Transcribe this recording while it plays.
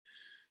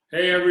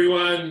Hey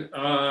everyone,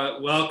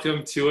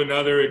 welcome to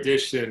another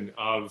edition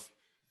of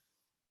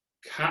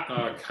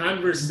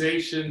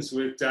Conversations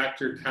with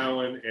Dr.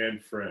 Cowan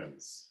and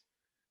Friends.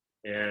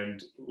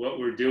 And what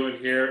we're doing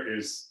here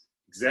is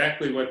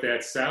exactly what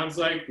that sounds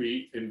like.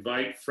 We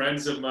invite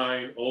friends of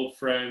mine, old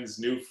friends,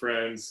 new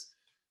friends,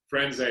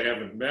 friends I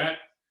haven't met,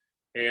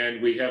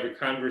 and we have a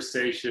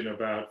conversation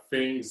about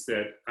things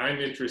that I'm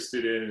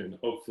interested in and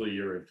hopefully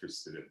you're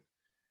interested in.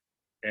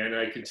 And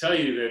I can tell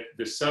you that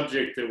the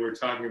subject that we're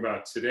talking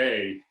about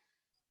today,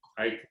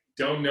 I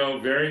don't know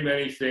very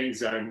many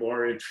things I'm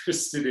more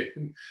interested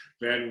in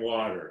than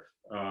water.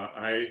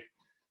 I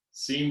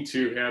seem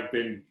to have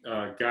been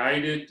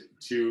guided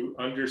to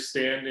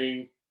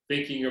understanding,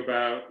 thinking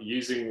about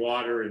using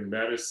water in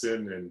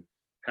medicine and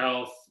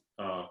health,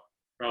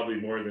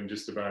 probably more than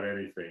just about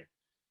anything.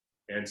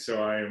 And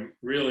so I am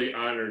really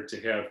honored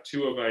to have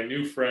two of my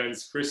new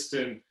friends,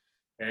 Christen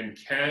and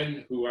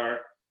Ken, who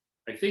are,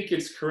 I think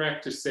it's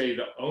correct to say,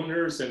 the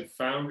owners and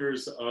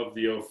founders of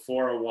the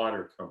Ophora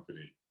Water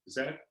Company. Is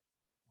that?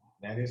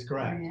 That is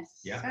correct.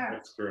 Yes, Yeah, sir.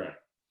 That's correct.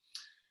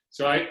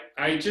 So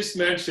I just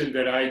mentioned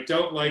that I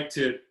don't like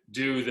to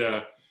do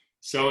the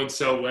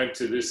so-and-so went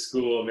to this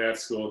school and that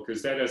school,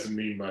 because that doesn't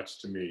mean much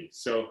to me.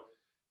 So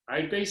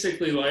I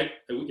basically like,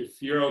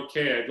 if you're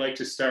okay, I'd like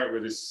to start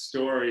with a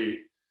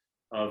story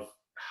of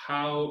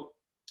how,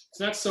 it's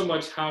not so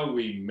much how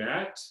we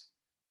met,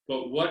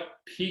 but what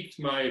piqued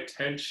my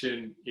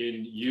attention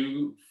in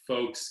you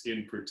folks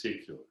in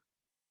particular,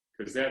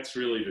 because that's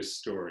really the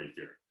story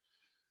here.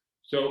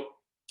 So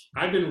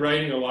I've been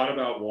writing a lot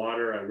about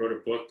water. I wrote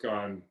a book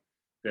on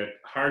that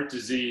heart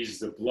disease,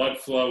 the blood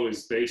flow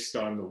is based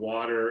on the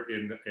water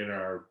in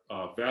our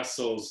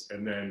vessels.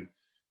 And then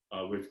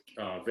with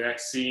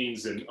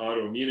vaccines and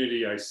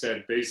autoimmunity, I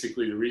said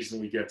basically the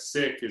reason we get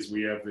sick is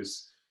we have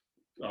this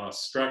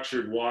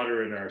structured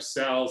water in our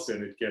cells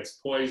and it gets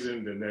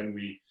poisoned, and then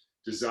we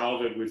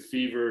dissolve it with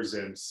fevers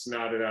and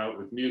snot it out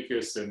with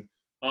mucus, and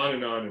on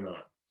and on and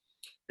on.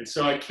 And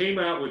so I came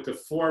out with the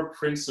 4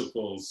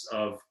 principles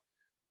of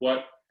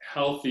what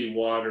healthy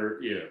water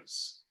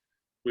is,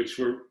 which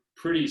were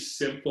pretty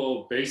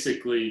simple.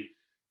 Basically,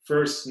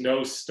 first,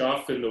 no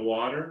stuff in the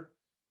water,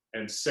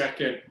 and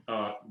second,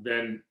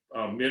 then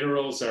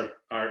minerals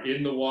are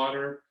in the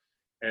water,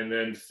 and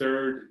then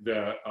third,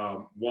 the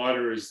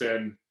water is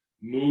then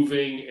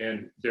moving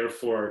and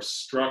therefore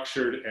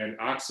structured and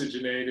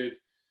oxygenated.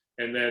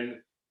 And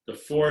then the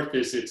fourth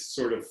is it's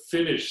sort of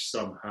finished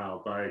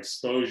somehow by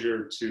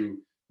exposure to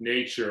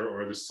nature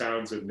or the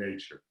sounds of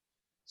nature.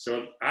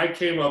 So I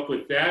came up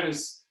with that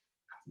as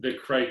the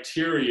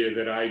criteria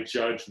that I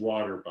judge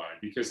water by,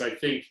 because I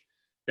think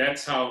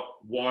that's how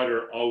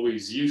water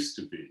always used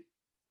to be.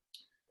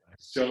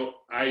 So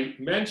I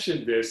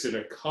mentioned this in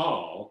a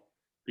call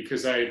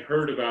because I had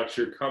heard about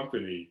your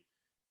company,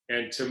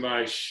 and to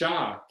my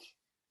shock,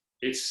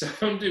 it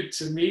sounded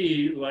to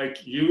me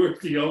like you were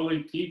the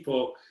only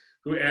people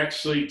who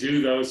actually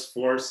do those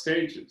 4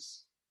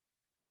 stages.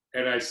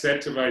 And I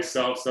said to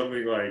myself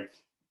something like,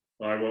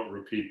 well, I won't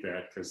repeat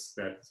that because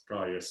that's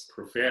probably a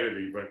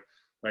profanity, but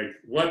like,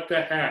 what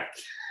the heck?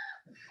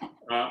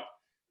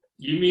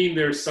 You mean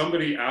there's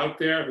somebody out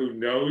there who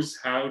knows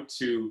how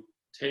to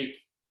take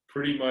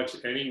pretty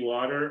much any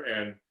water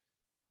and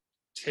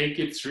take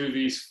it through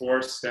these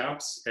 4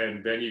 steps,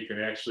 and then you can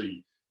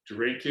actually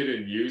drink it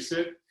and use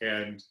it?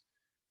 And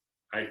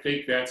I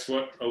think that's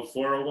what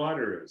Ophora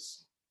water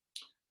is.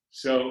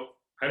 So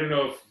I don't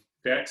know if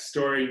that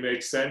story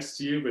makes sense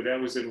to you, but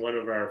that was in one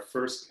of our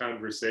first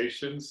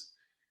conversations.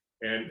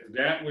 And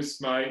that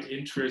was my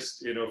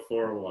interest in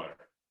Ophora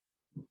water.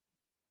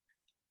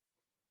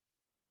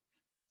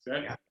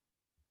 Does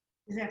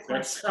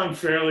that sound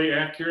fairly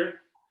accurate?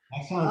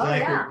 that sounds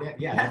accurate.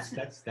 Yeah,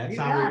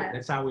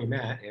 that's how we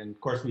met. And of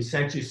course, we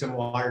sent you some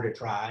water to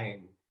try,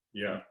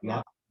 and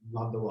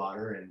love the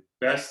water, and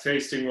best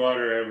tasting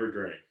water I ever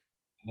drank.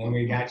 And then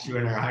we got you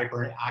in our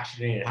hyper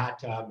oxygenated hot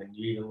tub, and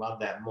you even love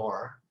that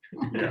more.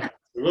 Yeah,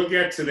 we'll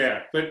get to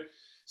that. But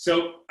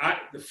so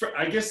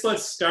I guess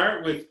let's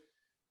start with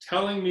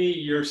telling me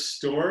your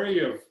story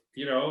of,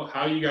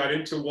 how you got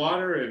into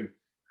water and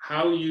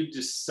how you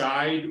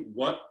decide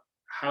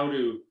how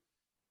to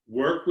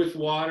work with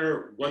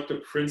water, what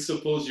the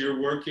principles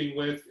you're working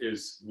with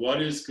is, what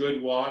is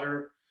good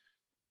water,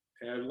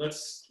 and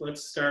let's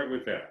start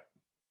with that.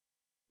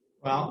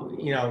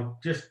 Well,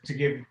 just to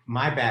give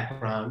my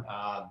background,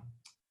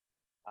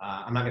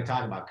 I'm not going to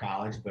talk about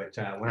college, but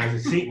when I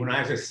was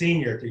a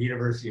senior at the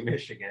University of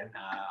Michigan,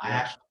 I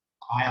actually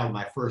filed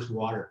my first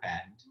water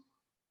patent.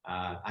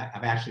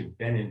 I've actually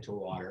been into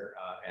water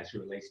as it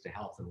relates to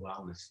health and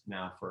wellness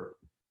now for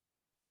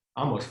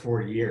almost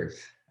 40 years.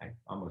 I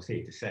almost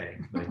hate to say,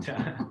 but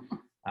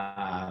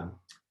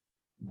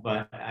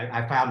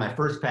I filed my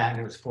first patent.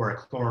 It was for a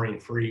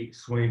chlorine-free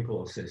swimming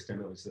pool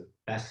system. It was the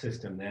best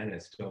system then, and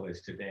it still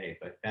is today.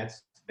 But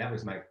that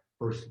was my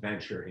first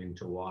venture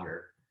into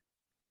water.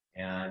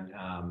 And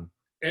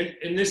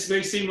this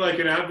may seem like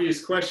an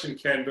obvious question,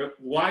 Ken, but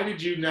why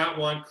did you not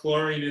want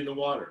chlorine in the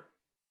water?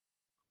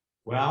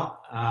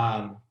 Well,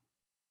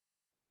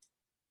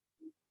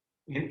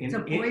 It's a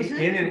poison?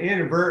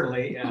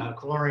 Inadvertently,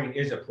 chlorine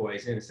is a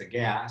poison. It's a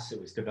gas. It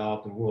was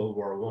developed in World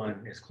War I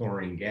as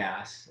chlorine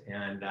gas.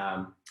 And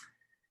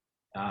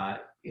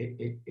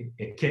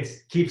it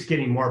keeps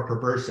getting more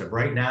perversive.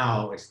 Right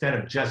now, instead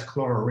of just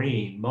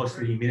chlorine, most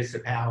of the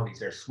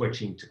municipalities are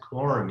switching to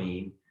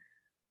chloramine,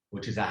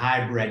 which is a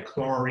hybrid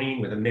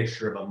chlorine with a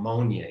mixture of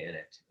ammonia in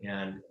it.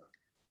 And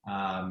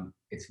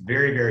it's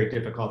very, very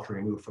difficult to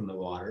remove from the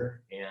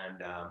water.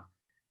 And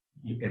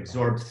it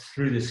absorbs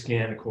through the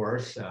skin, of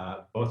course,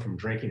 both from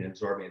drinking and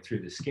absorbing it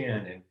through the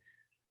skin. And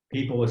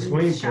people with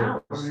swimming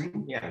pools,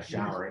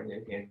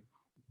 showering. And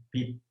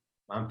people,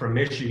 I'm from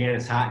Michigan.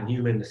 It's hot and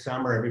humid in the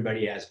summer.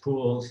 Everybody has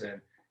pools, and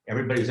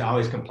everybody's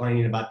always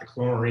complaining about the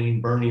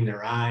chlorine burning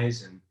their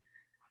eyes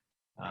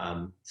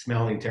and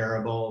smelling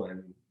terrible.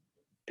 And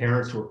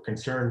parents were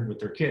concerned with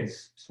their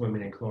kids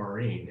swimming in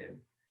chlorine, and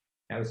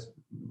that was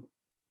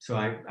so.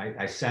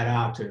 I set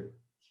out to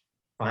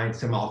find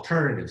some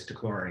alternatives to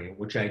chlorine,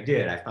 which I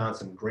did. I found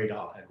some great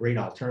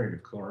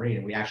alternative chlorine,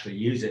 and we actually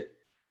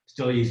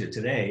still use it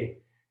today,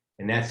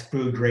 and that's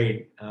food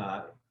grade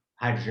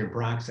hydrogen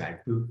peroxide,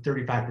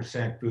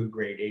 35% food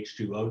grade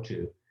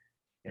H2O2,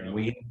 and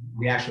we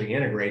actually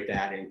integrate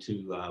that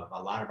into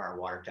a lot of our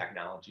water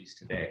technologies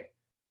today.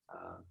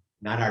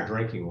 Not our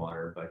drinking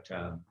water,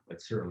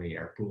 but certainly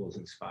our pools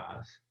and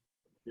spas.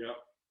 Yeah.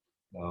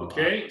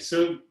 Okay,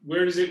 so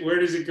where does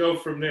it go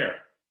from there?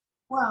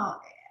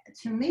 Well,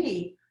 to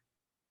me,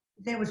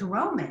 there was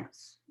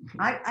romance.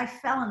 I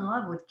fell in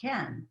love with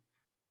Ken,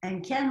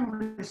 and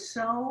Ken was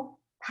so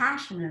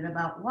passionate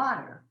about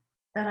water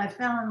that I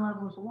fell in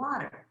love with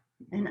water.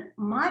 And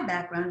my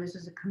background is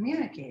as a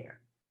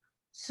communicator.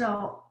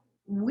 So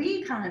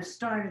we kind of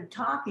started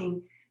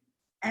talking,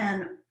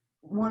 and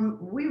when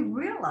we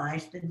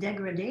realized the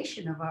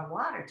degradation of our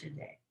water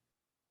today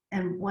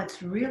and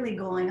what's really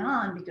going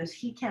on, because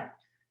he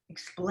kept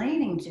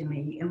explaining to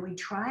me, and we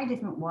tried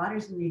different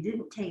waters and they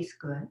didn't taste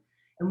good.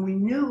 And we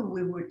knew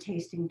we were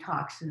tasting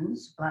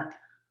toxins, but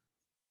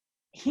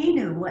he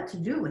knew what to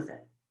do with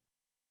it.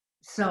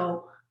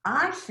 So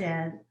I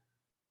said,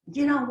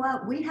 you know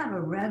what? We have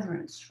a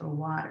reverence for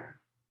water.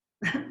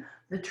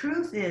 The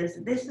truth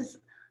is, this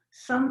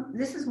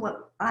is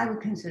what I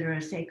would consider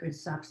a sacred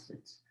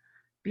substance,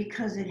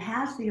 because it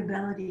has the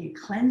ability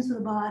to cleanse the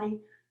body,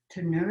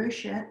 to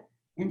nourish it,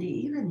 and to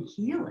even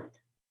heal it.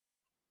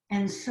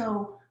 And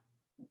so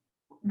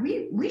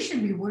we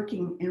should be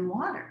working in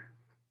water.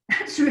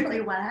 That's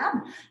really what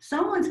happened.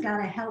 Someone's got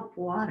to help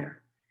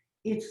water.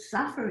 It's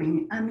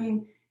suffering. I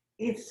mean,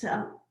 it's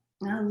a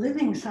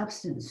living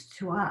substance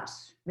to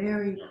us,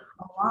 very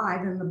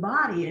alive in the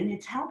body, and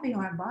it's helping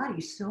our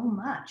body so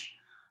much.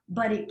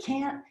 But it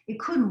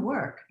couldn't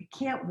work. It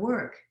can't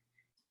work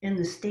in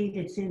the state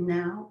it's in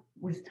now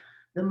with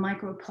the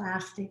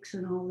microplastics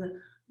and all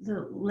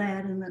the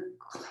lead and the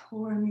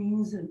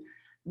chloramines and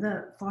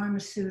the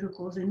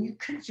pharmaceuticals, and you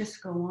could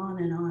just go on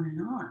and on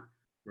and on.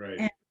 Right.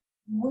 And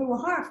we were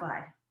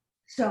horrified.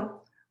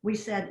 So we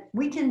said,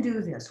 we can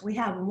do this. We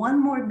have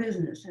one more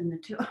business, and the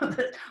two of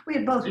us, we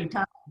had both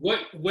retired.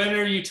 When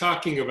are you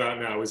talking about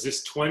now? Is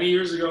this 20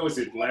 years ago? Is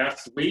it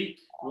last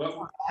week?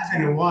 I've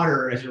been in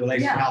water as it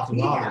relates to health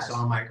and wellness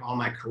all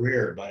my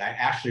career, but I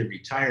actually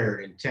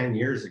retired 10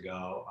 years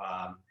ago.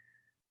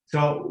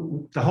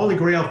 So the holy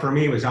grail for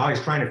me was always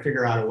trying to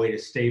figure out a way to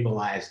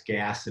stabilize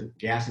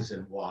gases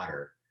in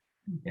water.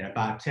 And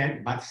about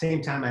the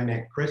same time I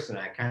met Christen,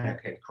 I kind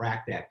of had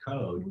cracked that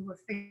code. We were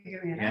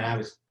figuring it out. And I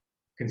was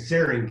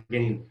considering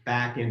getting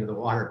back into the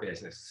water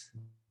business.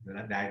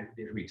 I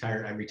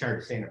retired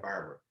to Santa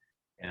Barbara.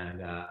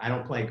 And I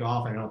don't play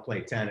golf, I don't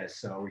play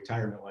tennis, so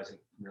retirement wasn't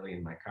really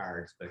in my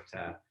cards. But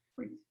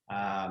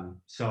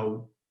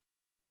so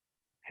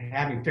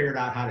having figured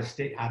out how to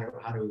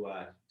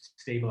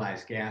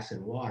stabilize gas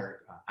and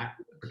water.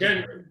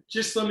 Ken,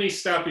 just let me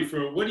stop you for a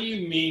minute. What do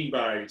you mean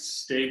by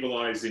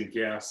stabilizing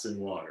gas and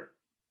water?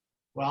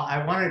 Well,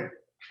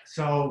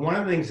 so one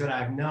of the things that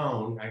I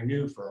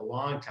knew for a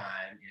long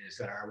time, is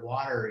that our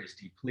water is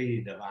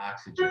depleted of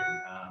oxygen.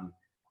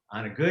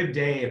 On a good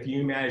day, if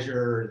you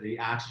measure the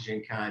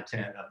oxygen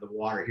content of the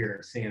water here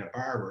in Santa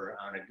Barbara,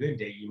 on a good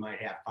day, you might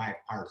have 5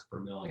 parts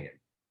per million.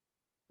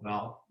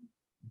 Well,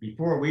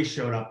 before we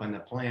showed up on the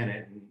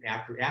planet, and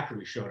after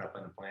we showed up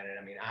on the planet,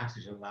 I mean,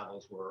 oxygen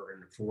levels were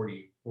in the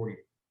 40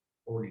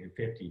 to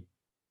 50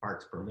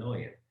 parts per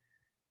million.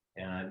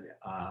 And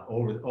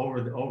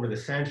over the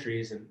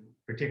centuries, and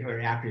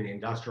particularly after the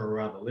Industrial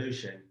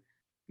Revolution,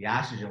 the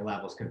oxygen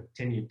levels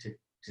continued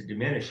to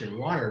diminish in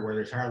water, where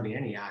there's hardly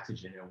any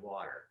oxygen in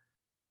water.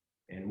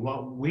 And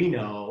what we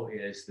know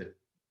is the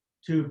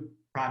two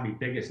probably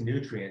biggest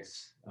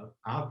nutrients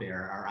out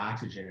there are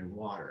oxygen and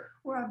water.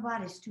 Where our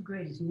body's two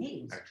greatest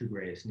needs. Our two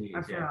greatest needs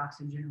are for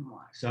oxygen and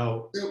water.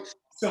 So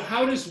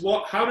how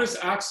does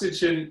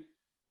oxygen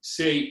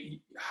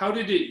how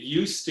did it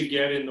used to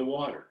get in the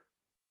water?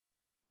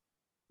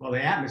 Well,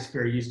 the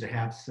atmosphere used to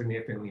have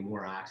significantly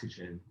more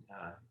oxygen.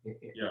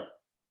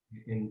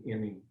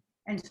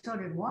 And so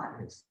did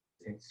water.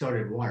 And so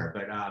did water,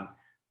 but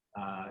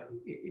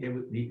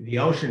the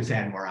oceans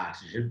had more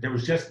oxygen.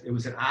 It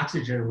was an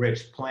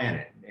oxygen-rich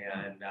planet,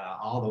 and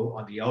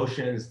all the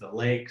oceans, the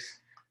lakes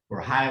were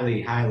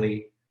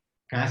highly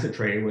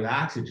concentrated with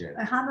oxygen.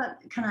 How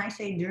about, can I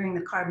say, during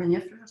the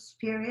Carboniferous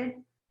period,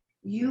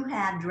 you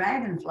had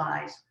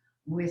dragonflies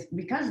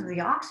because of the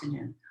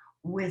oxygen,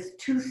 with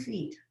 2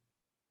 feet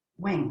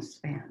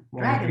wingspan.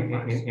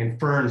 Dragonflies. And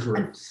ferns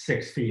were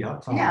 6 feet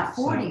up tall. Yeah,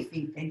 40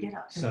 feet. They get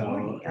up to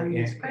 40. I mean,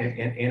 it's crazy.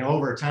 And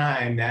over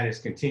time, that has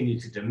continued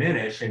to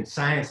diminish. And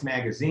Science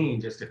Magazine,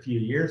 just a few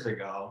years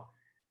ago,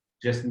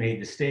 just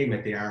made the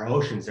statement that our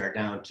oceans are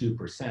down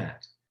 2%.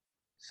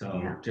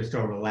 So just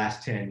over the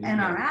last 10 years.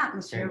 And our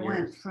atmosphere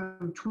went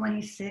from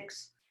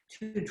 26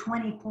 to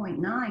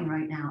 20.9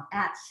 right now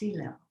at sea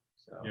level.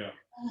 So. Yeah.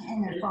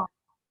 And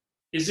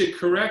is it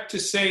correct to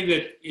say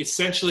that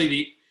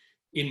essentially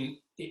in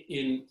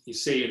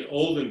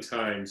olden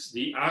times,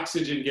 the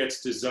oxygen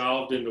gets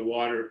dissolved in the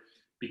water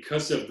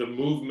because of the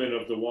movement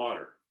of the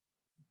water?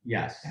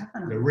 Yes.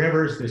 Definitely. The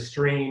rivers, the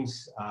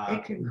streams,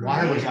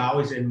 water was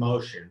always in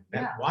motion.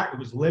 Water, it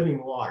was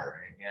living water.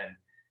 And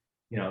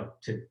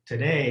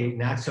today,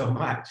 not so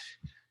much.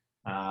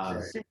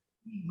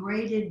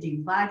 Degraded,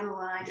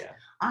 devitalized. Yeah.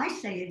 I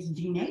say it's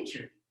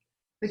denatured,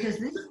 because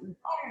this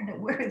water that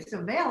where it's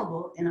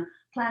available in a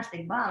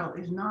plastic bottle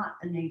is not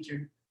a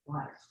natured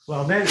water.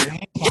 Well, then,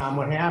 Tom,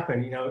 what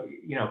happened?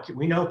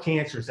 We know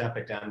cancer's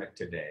epidemic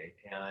today,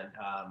 and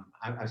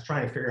I was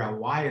trying to figure out,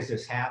 why is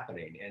this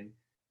happening? And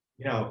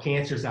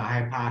cancer's a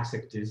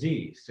hypoxic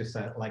disease, just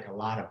like a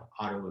lot of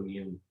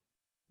autoimmune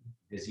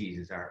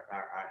diseases are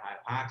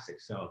hypoxic.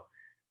 So,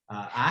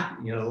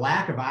 the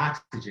lack of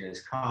oxygen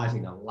is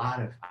causing a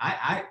lot of.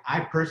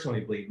 I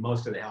personally believe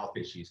most of the health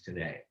issues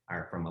today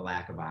are from a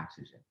lack of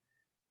oxygen.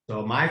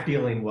 So my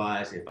feeling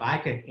was, if I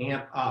could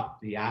amp up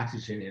the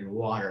oxygen in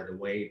water the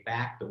way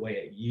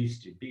it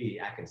used to be,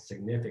 I could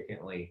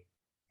significantly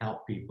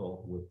help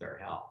people with their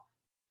health.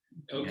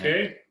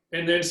 Okay.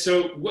 And then,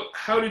 so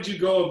how did you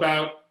go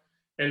about,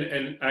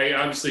 and I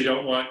obviously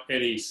don't want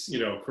any,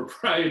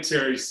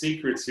 proprietary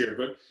secrets here,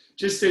 but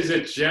just as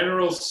a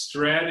general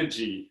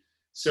strategy.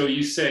 So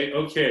you say,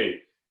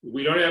 okay,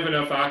 we don't have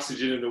enough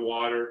oxygen in the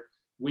water.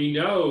 We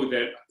know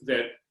that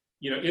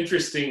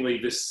interestingly,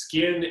 the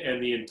skin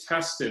and the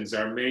intestines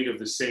are made of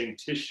the same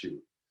tissue.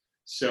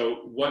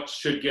 So what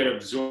should get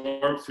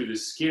absorbed through the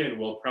skin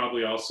will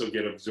probably also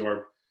get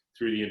absorbed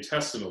through the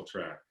intestinal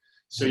tract.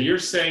 So you're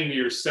saying to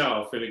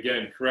yourself, and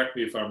again, correct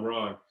me if I'm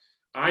wrong,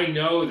 I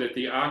know that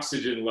the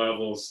oxygen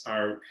levels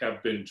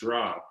have been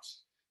dropped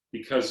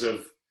because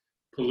of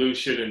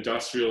pollution,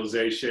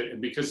 industrialization,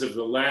 and because of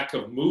the lack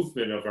of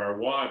movement of our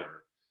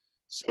water.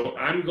 So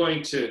I'm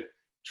going to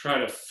try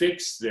to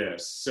fix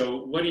this.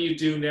 So what do you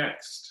do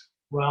next?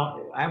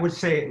 Well, I would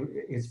say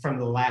it's from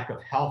the lack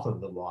of health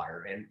of the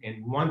water.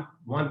 And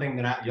one thing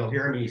that you'll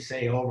hear me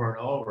say over and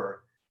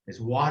over is,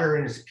 water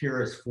in its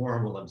purest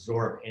form will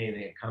absorb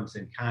anything it comes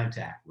in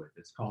contact with.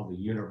 It's called the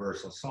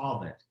universal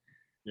solvent.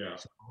 Yeah.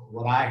 So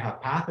what I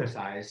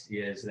hypothesized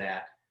is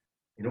that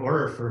in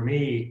order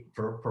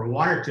for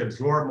water to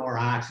absorb more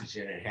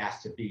oxygen, it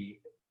has to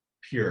be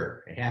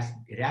pure. It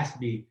has to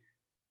be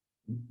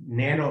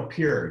nano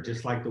pure,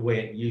 just like the way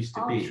it used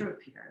to be. Ultra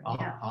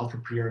pure. Ultra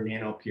pure,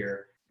 nano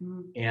pure.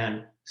 Mm-hmm.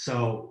 And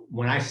so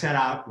when I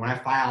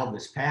filed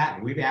this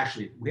patent, we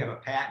have a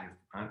patent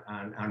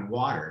on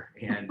water,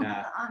 and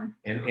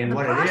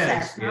what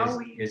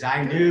it is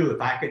I knew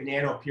if I could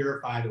nano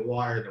purify the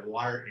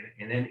water,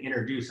 and then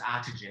introduce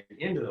oxygen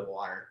into the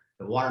water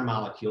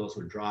molecules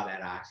would draw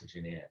that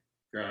oxygen in.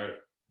 Got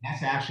it.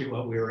 That's actually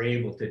what we were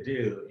able to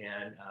do,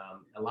 and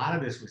a lot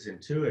of this was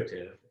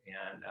intuitive,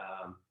 and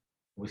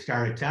we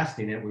started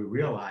testing it. We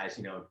realized,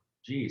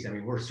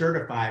 we're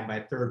certified by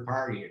third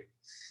party at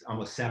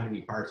almost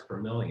 70 parts per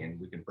million.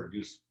 We can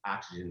produce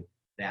oxygen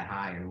that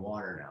high in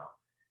water now.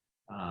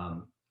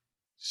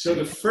 So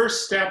the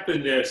first step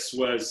in this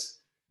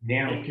was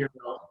nano pure.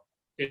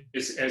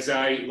 As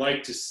I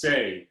like to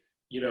say,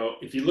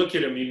 if you look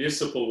at a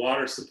municipal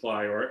water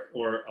supply or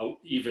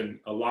even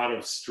a lot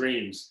of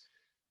streams,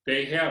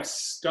 they have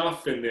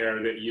stuff in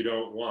there that you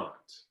don't want.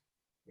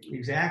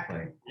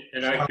 Exactly.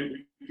 And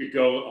we could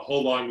go a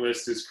whole long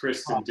list, as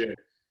Christen did.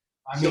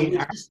 So would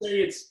you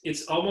say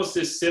it's almost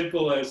as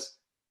simple as,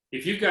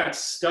 if you've got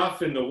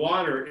stuff in the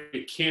water,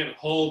 it can't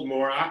hold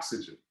more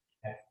oxygen.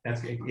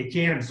 It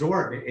can't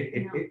absorb.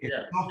 It's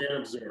can't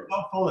absorb.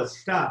 So full of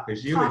stuff,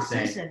 as you would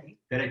say,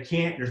 that it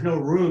can't. There's no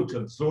room to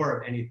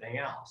absorb anything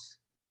else.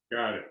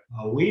 Got it.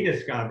 We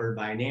discovered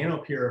by nano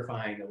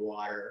purifying the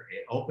water,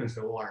 it opens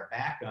the water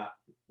back up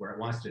where it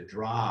wants to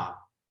draw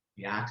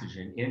the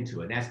oxygen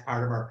into it. And that's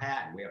part of our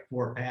patent. We have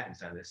 4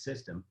 patents on this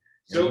system.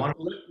 So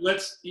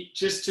let's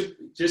just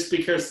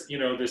because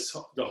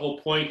the whole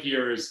point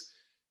here is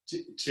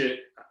to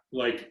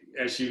like,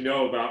 as you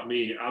know about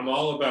me, I'm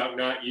all about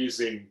not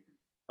using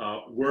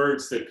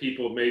words that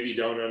people maybe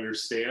don't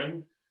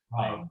understand,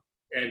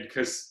 and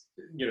because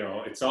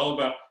it's all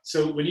about.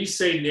 So when you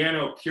say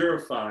nano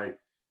purify,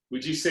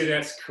 would you say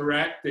that's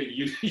correct? That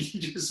you, you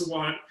just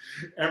want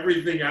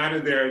everything out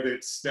of there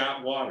that's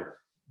not water?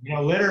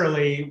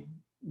 Literally,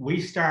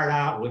 we start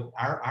out with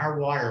our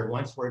water.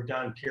 Once we're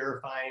done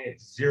purifying,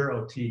 it's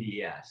 0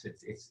 TDS.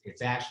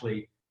 It's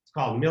actually, it's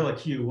called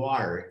Millique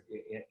water.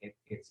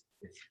 It's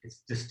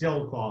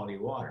distilled quality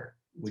water.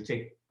 We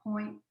take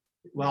Point.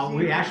 well,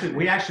 we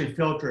actually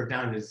filter it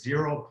down to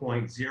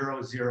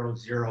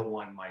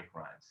 0.0001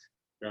 microns.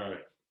 Got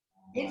it.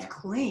 It's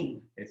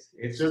clean. It's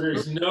So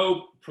there's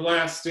no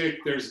plastic,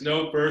 there's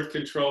no birth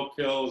control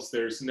pills,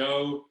 there's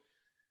no,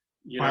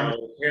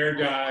 hair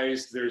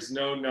dyes, there's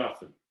no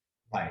nothing.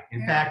 right.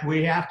 In fact,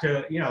 we have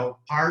to,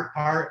 part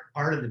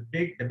of the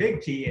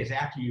big T is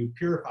after you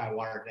purify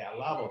water to that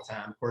level,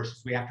 Tom, of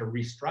course, we have to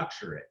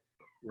restructure it.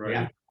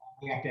 Right.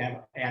 We have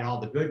to add all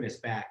the goodness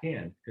back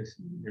in because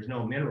there's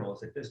no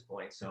minerals at this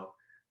point. So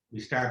we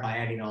start by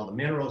adding all the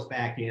minerals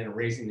back in and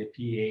raising the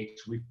pH.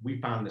 We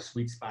found the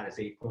sweet spot is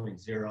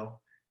 8.0.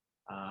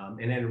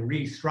 And then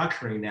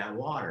restructuring that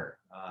water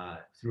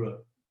through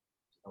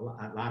a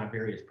lot of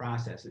various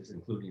processes,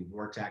 including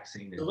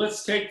vortexing. So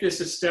let's take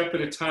this a step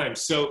at a time.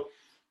 So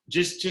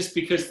just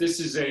because this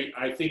is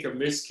I think a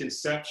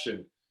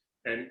misconception,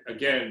 and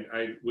again,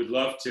 I would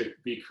love to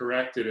be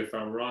corrected if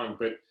I'm wrong,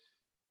 but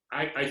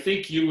I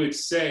think you would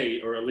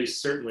say, or at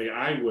least certainly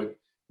I would,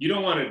 you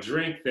don't want to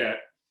drink that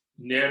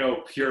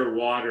nano pure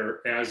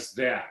water as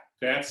that.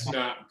 That's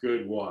not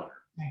good water.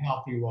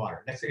 Healthy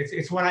water.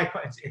 It's what I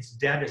call it's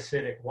dead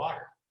acidic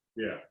water.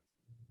 Yeah.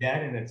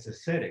 Dead and it's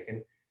acidic.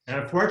 And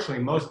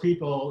unfortunately, most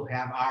people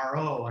have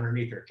RO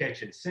underneath their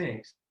kitchen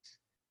sinks.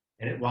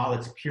 And while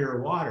it's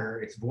pure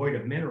water, it's void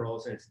of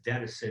minerals and it's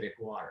dead acidic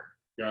water.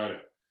 Got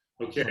it.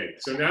 Okay.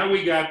 So now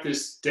we got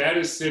this dead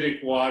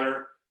acidic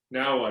water.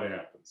 Now what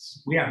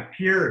happens? We have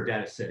pure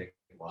dead acidic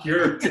water.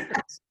 Pure dead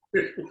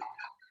acidic.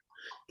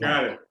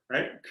 Got it.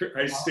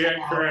 I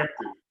stand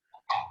corrected.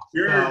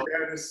 Pure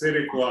dead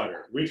acidic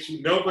water, which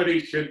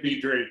nobody should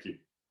be drinking.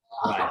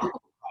 Right.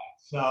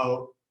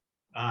 So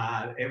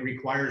it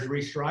requires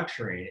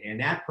restructuring, and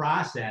that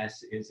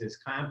process is as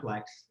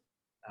complex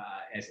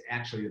as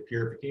actually the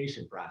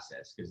purification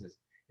process, because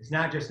it's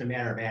not just a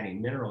matter of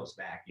adding minerals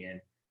back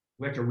in.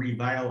 We have to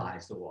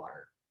revitalize the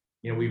water.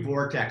 We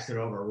vortex it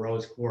over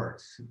rose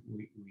quartz.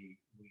 We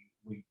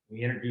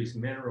introduce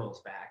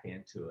minerals back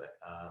into it.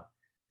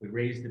 We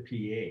raise the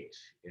pH.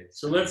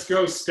 So let's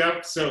go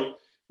step. So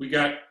we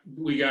got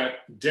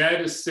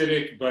dead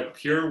acidic but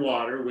pure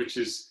water, which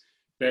has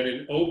been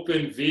an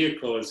open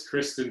vehicle, as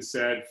Christen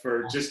said,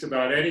 for just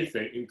about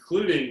anything,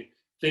 including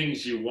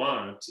things you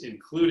want,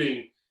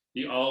 including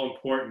the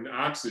all-important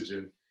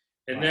oxygen.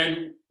 And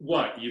then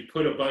what? You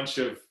put a bunch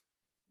of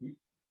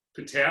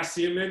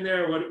potassium in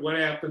there? What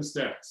happens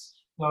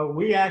next? So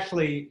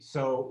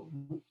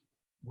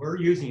we're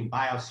using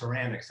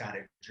bioceramics out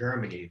of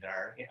Germany that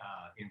are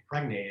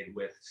impregnated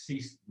with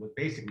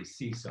basically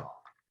sea salt.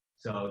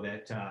 So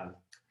that,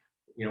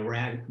 we're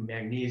adding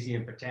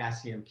magnesium,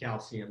 potassium,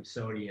 calcium,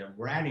 sodium.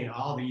 We're adding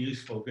all the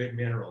useful good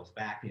minerals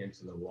back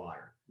into the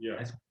water.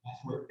 Yeah.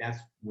 That's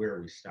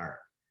where we start.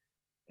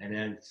 And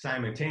then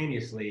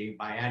simultaneously,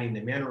 by adding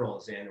the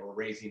minerals in, we're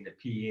raising the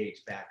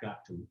pH back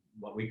up to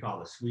what we call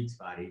the sweet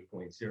spot,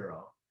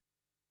 8.0.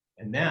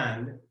 And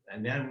then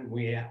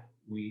we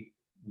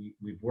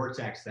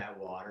vortex that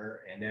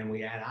water, and then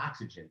we add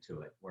oxygen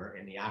to it,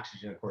 and the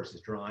oxygen, of course, is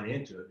drawn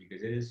into it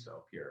because it is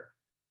so pure.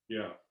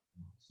 Yeah.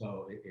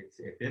 So it's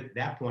at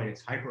that point,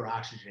 it's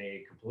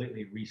hyperoxygenated,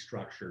 completely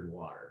restructured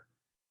water.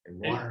 And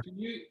water. And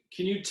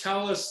can you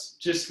tell us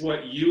just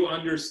what you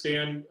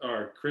understand,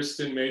 or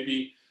Christen,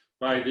 maybe,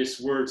 by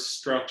this word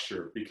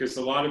structure? Because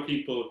a lot of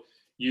people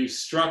use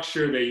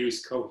structure, they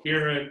use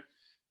coherent.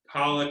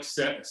 Pollock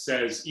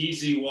says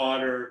easy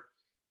water.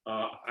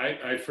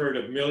 I've heard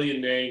a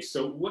million names.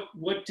 So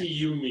what do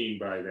you mean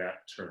by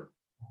that term?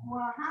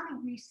 Well, how do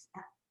we,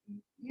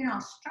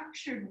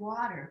 structured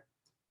water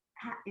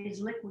is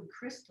liquid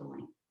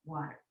crystalline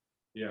water.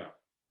 Yeah.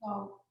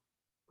 So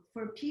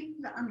for people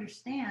to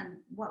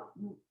understand what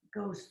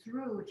goes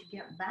through to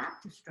get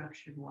back to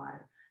structured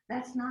water,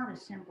 that's not a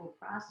simple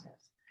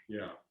process.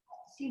 Yeah.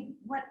 See,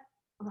 what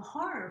the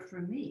horror for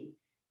me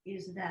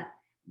is that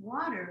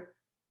water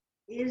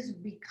is,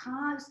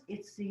 because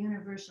it's the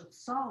universal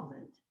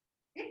solvent,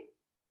 it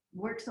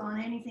works on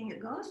anything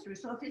it goes through.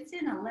 So if it's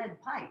in a lead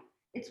pipe,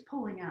 it's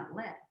pulling out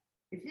lead.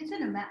 If it's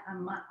in a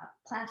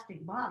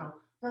plastic bottle,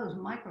 those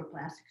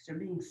microplastics are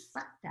being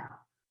sucked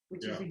out,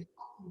 which is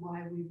exactly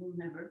why we will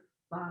never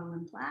bottle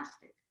in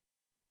plastic.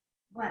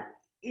 But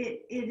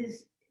it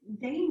is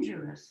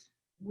dangerous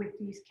with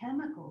these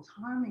chemicals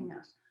harming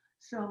us.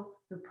 So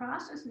the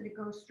process that it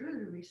goes through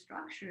to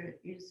restructure it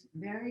is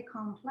very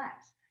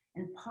complex.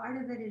 And part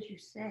of it, as you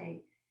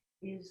say,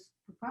 is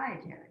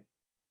proprietary.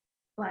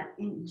 But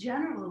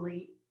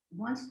generally,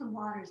 once the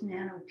water is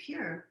nano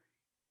pure,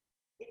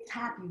 it's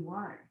happy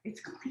water. It's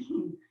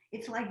clean.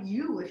 It's like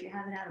you if you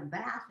haven't had a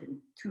bath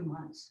in 2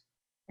 months,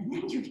 and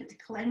then you get to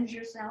cleanse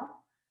yourself.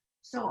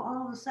 So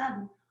all of a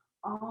sudden,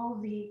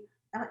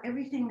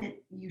 everything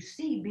that you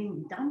see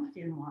being dumped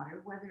in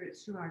water, whether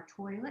it's through our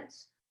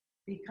toilets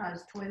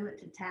because toilet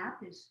to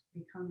tap is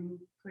becoming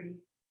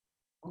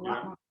a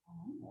lot more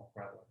common. More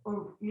prevalent.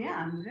 Or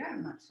yeah,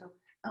 very much so.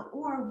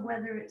 Or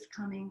whether it's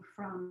coming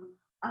from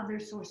other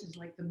sources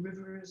like the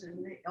rivers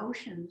and the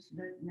oceans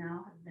that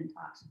now have been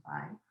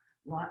toxified,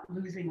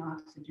 losing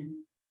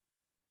oxygen,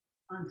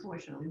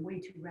 unfortunately, way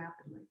too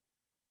rapidly.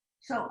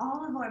 So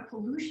all of our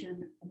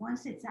pollution,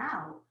 once it's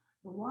out,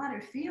 the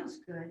water feels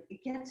good.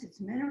 It gets its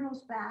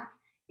minerals back.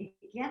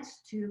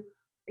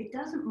 It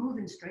doesn't move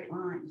in straight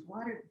lines.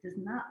 Water does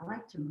not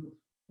like to move,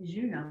 as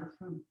you know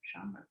from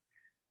Schaumburg.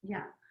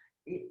 Yeah,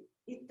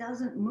 it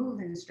doesn't move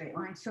in straight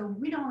lines. So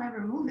we don't ever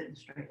move it in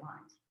straight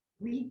lines.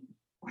 We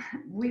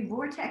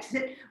vortex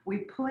it, we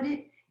put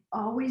it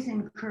always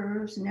in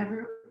curves,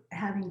 never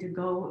having to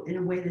go in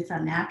a way that's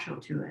unnatural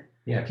to it.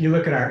 Yeah, if you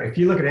look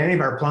at any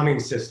of our plumbing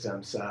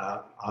systems,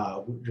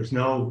 there's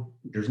no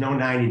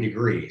 90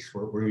 degrees.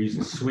 We're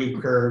using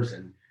sweep curves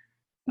and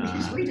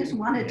we just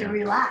wanted to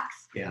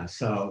relax. Yeah.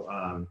 So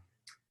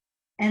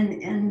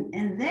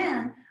and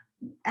then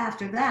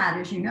after that,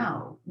 as you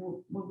know,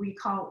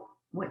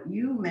 what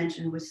you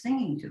mentioned was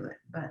singing to it,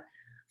 but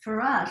for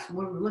us,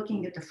 we're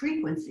looking at the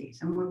frequencies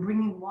and we're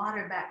bringing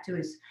water back to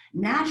its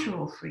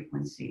natural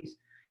frequencies,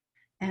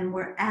 and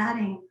we're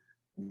adding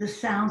the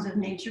sounds of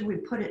nature. We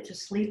put it to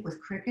sleep with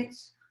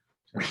crickets.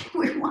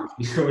 We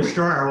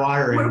store our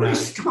water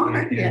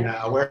in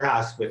a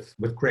warehouse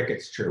with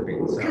crickets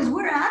chirping. Because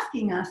we're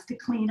asking us to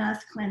clean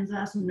us, cleanse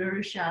us,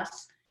 nourish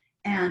us,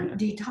 and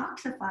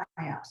detoxify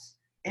us.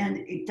 And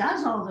it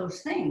does all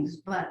those things,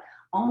 but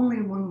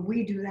only when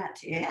we do that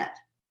to it.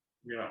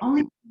 Yeah.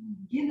 Only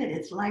give it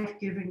its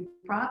life-giving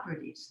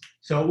properties.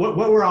 So what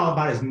we're all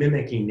about is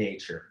mimicking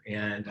nature.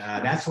 And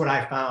that's what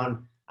I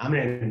found. I'm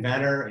an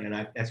inventor,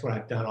 and that's what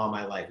I've done all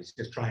my life, is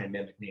just trying to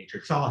mimic nature.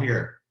 It's all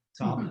here. It's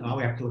all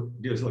we have to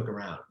do is look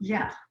around.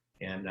 Yeah.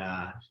 And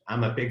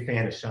I'm a big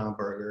fan of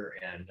Schaumburger,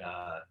 and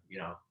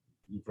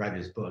you've read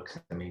his books.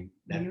 I mean,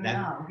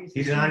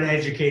 he's an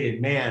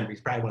uneducated man, but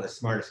he's probably one of the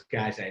smartest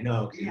guys I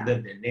know, because he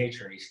lived in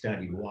nature and he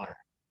studied water.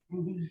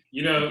 Mm-hmm.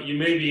 You know, you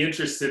may be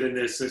interested in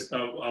this.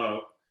 A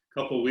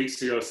couple of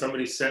weeks ago,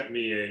 somebody sent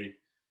me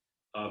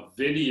a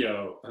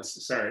video.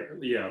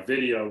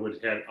 Video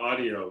which had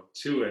audio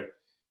to it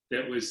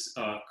that was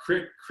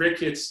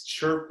crickets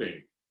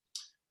chirping,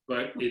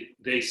 but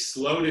they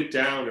slowed it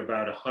down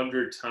about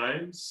 100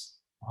 times.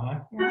 Uh-huh.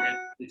 And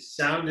it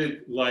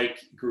sounded like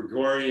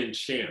Gregorian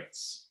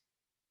chants.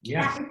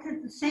 Yeah,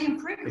 it's the same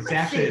frequency. It's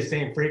actually the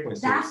same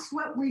frequency. That's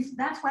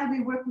why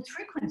we work with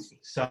frequencies.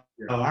 So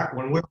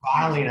when we're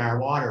bottling our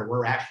water,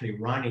 we're actually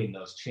running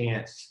those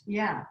chants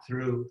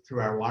through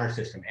our water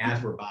system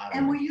as we're bottling.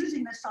 And we're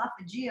using the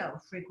esophageal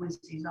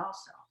frequencies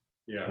also.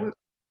 Yeah.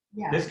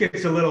 This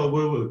gets a little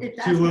woo-woo,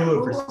 too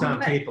woo-woo for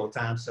some people,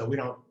 Tom. So we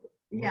don't.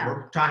 Yeah.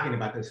 We're talking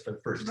about this for the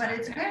first time. But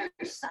it's very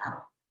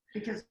subtle,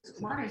 because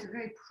water is a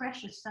very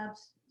precious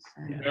substance.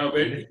 No,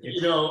 but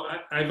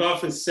I've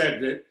often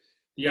said that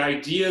the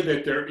idea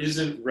that there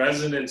isn't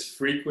resonance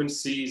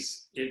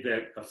frequencies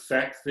that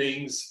affect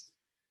things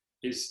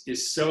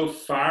is so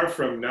far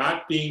from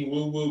not being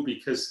woo-woo,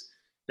 because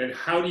then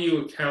how do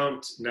you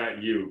account,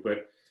 not you,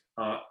 but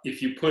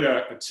if you put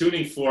a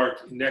tuning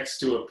fork next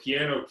to a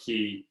piano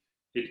key,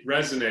 it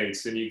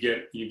resonates and you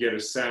get a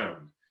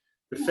sound.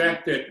 The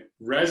fact that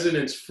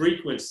resonance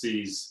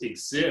frequencies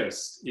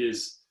exist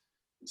is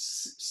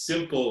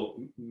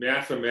simple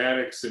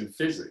mathematics and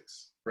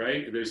physics,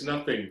 right? There's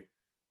nothing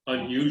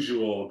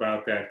unusual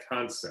about that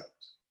concept.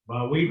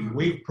 Well,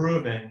 we've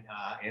proven,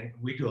 and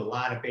we do a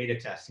lot of beta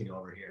testing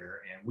over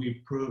here, and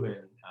we've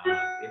proven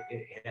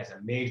it has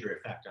a major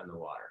effect on the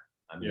water.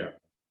 I mean,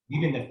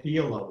 even the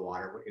feel of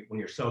water, when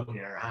you're soaking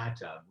in our hot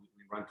tub,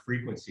 we run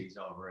frequencies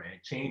over, and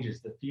it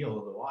changes the feel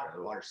of the water.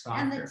 The water's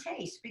softer. And the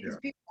taste, because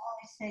people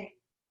always say,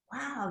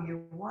 wow, your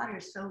water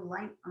is so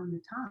light on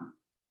the tongue.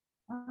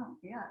 Well,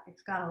 yeah,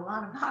 it's got a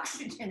lot of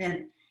oxygen in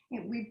it.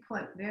 We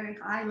put very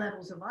high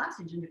levels of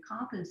oxygen to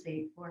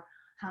compensate for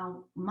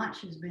how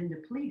much has been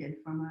depleted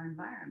from our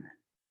environment.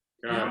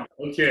 Got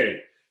it.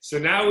 Okay, so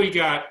now we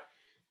got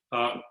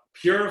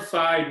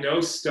purified,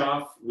 no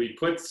stuff. We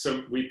put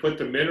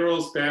the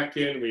minerals back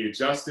in. We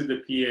adjusted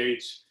the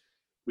pH.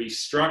 We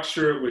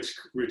structure it,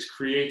 which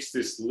creates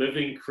this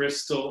living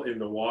crystal in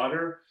the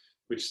water,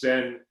 which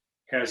then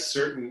has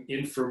certain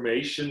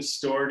information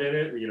stored in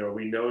it.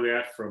 We know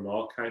that from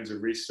all kinds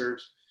of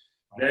research.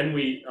 Then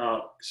we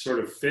sort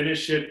of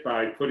finish it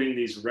by putting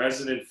these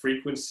resonant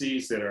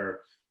frequencies that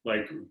are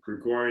like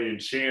Gregorian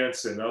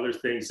chants and other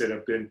things that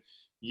have been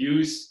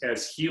used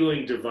as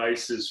healing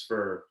devices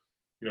for,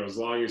 as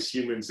long as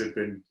humans have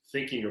been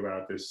thinking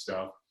about this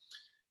stuff.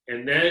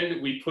 And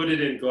then we put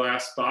it in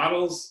glass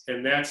bottles,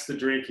 and that's the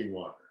drinking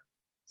water.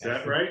 Is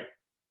that right?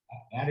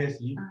 That is,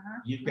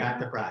 you've got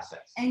the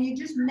process. And you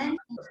just mentioned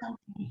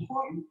something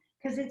important,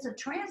 because it's a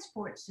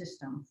transport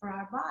system for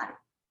our body.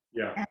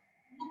 Yeah. And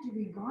we have to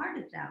regard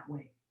it that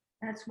way.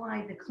 That's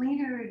why the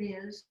cleaner it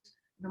is,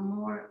 the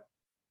more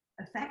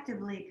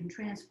effectively it can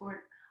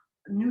transport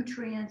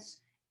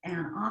nutrients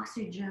and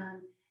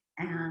oxygen.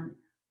 And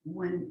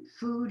when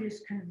food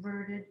is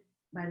converted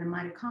by the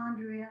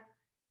mitochondria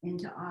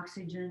into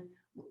oxygen.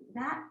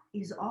 That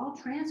is all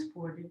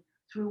transported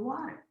through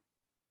water.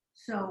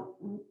 So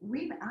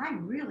I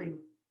really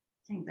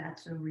think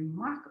that's a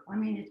remarkable, I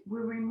mean,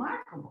 we're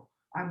remarkable.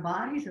 Our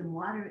bodies and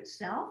water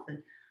itself and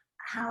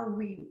how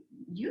we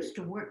used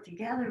to work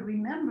together.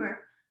 Remember,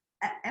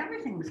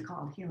 everything was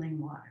called healing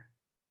water.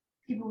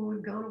 People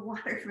would go to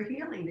water for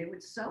healing. They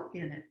would soak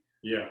in it.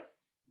 Yeah.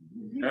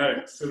 All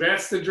right. So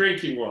that's the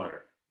drinking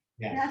water.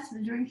 Yes. That's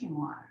the drinking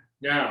water.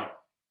 Now,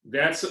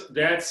 that's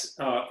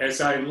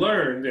as I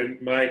learned,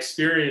 and my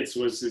experience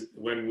was that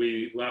when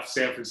we left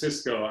San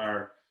Francisco,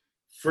 our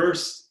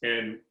first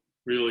and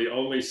really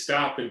only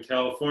stop in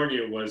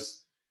California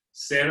was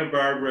Santa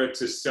Barbara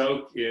to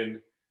soak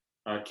in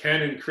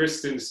Ken and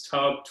Christen's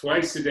tub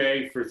twice a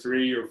day for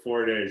 3 or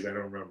 4 days. I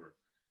don't remember.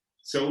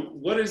 So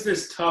what is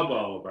this tub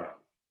all about?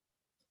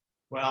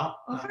 Well,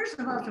 First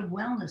of all, it's a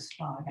wellness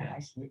spa,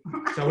 guys.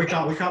 so we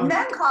call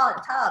Men call it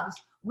tubs.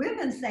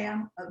 Women say,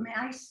 may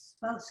I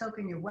soak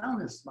in your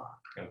wellness spa?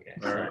 okay.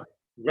 All right.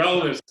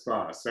 Wellness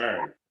spa,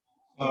 sorry.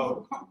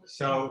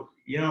 So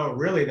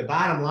really, the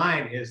bottom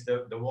line is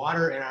the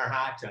water in our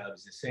hot tub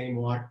is the same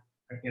water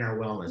in our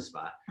wellness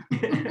spot.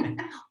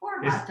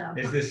 Or hot tub.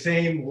 It's the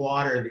same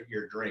water that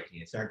you're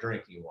drinking. It's our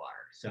drinking water.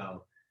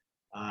 So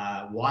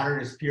water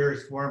in its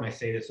purest form, I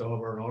say this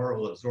over and over,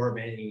 will absorb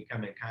anything you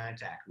come in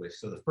contact with.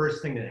 So the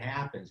first thing that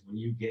happens when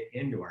you get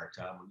into our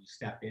tub, when you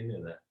step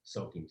into the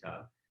soaking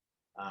tub,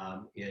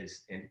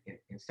 is and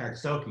start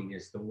soaking,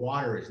 is the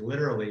water is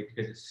literally,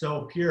 because it's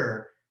so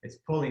pure, it's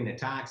pulling the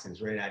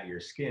toxins right out of your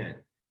skin.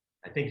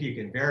 I think you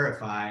can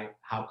verify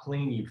how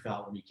clean you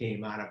felt when you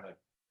came out of a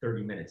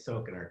 30-minute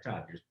soak in our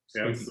tub.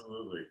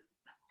 Absolutely.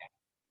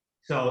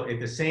 So at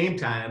the same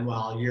time,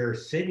 while you're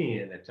sitting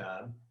in the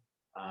tub,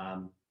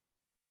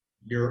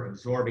 you're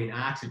absorbing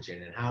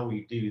oxygen. And how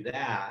we do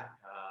that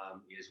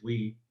is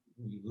we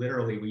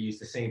use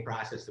the same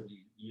process that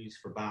we use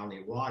for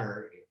bottling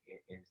water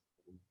in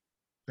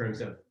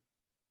terms of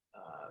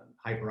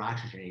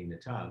hyperoxygenating the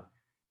tub.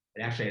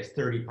 It actually has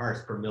 30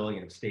 parts per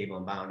million of stable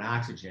and bound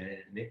oxygen,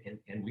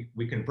 and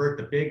we convert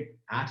the big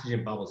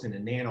oxygen bubbles into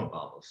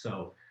nanobubbles.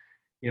 So,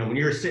 when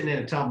you were sitting in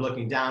a tub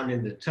looking down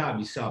into the tub,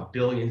 you saw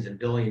billions and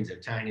billions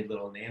of tiny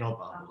little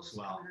nanobubbles.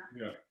 Well,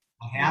 yeah.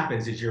 What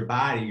happens is your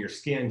body, your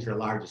skin's your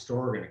largest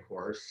organ, of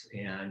course,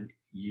 and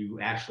you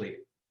actually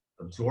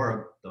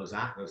absorb those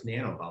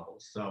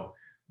nanobubbles. So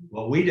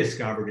what we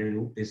discovered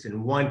is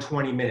in one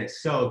 20-minute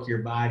soak, your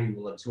body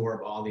will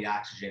absorb all the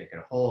oxygen it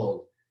can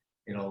hold.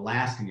 It'll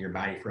last in your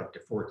body for up to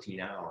 14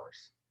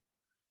 hours.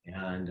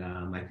 And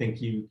I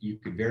think you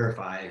could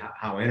verify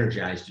how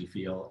energized you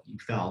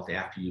felt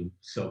after you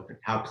soaked,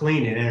 how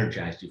clean and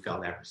energized you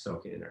felt after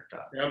soaking in our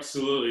tub.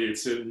 Absolutely.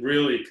 It's a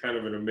really kind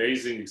of an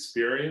amazing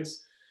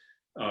experience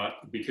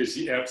because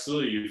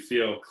you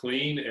feel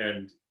clean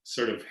and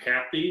sort of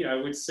happy, I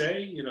would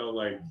say,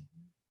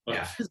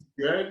 life is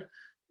good.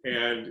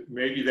 And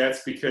maybe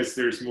that's because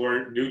there's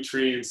more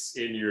nutrients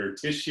in your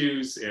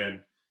tissues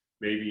and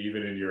maybe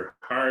even in your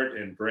heart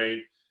and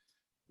brain.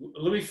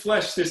 Let me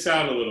flesh this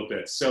out a little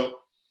bit.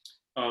 So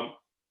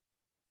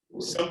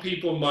some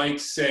people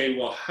might say,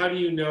 well, how do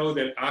you know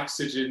that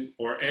oxygen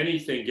or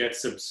anything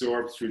gets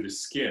absorbed through the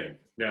skin?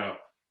 Now,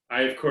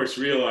 I, of course,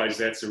 realize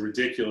that's a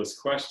ridiculous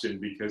question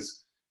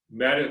because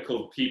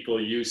medical people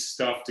use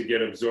stuff to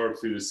get absorbed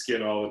through the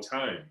skin all the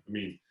time. I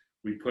mean,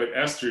 we put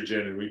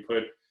estrogen and we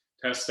put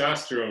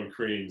testosterone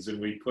creams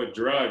and we put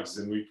drugs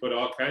and we put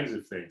all kinds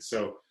of things.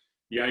 So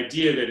the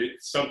idea that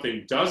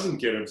something doesn't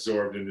get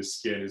absorbed in the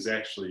skin is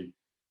actually,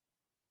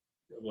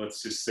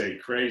 let's just say,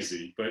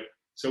 crazy. But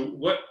so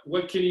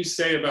what can you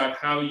say about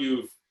how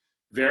you've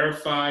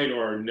verified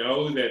or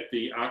know that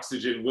the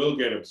oxygen will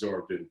get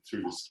absorbed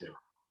through the skin?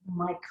 You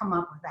might come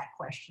up with that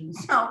question.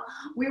 So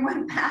we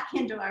went back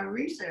into our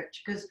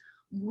research because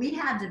we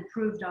had to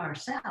prove to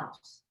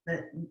ourselves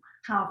that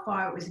how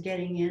far it was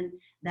getting in,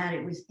 that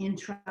it was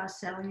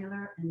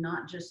intracellular and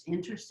not just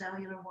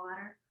intercellular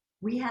water.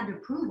 We had to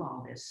prove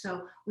all this.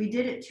 So we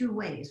did it two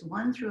ways.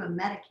 One through a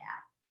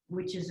Medicap,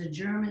 which is a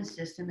German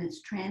system.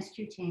 It's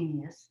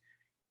transcutaneous.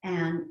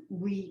 And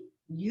we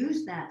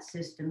used that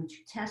system to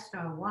test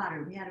our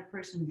water. We had a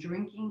person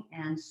drinking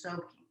and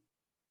soaking.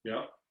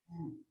 Yeah.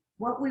 And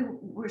what we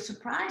were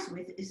surprised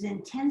with is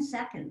in 10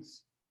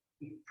 seconds,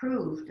 it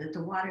proved that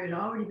the water had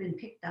already been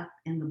picked up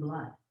in the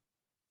blood.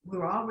 We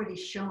were already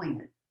showing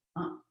it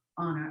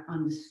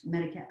on this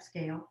Medicap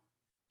scale.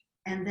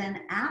 And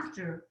then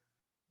after,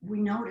 we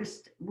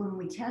noticed when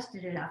we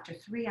tested it after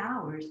 3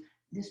 hours,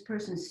 this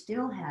person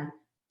still had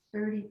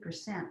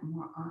 30%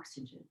 more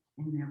oxygen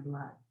in their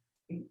blood.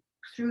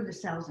 Through the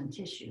cells and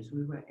tissues,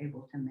 we were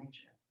able to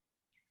measure.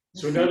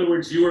 So in other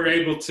words, you were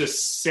able to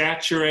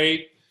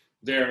saturate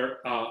their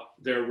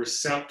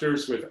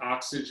receptors with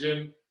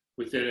oxygen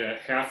within a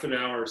half an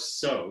hour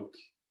soak.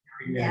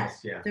 30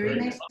 minutes, yeah. 30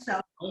 minutes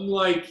soak.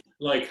 Unlike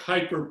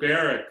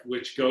hyperbaric,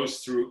 which goes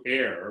through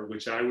air,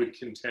 which I would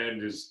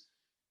contend is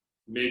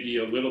maybe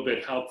a little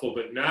bit helpful,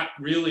 but not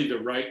really the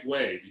right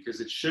way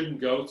because it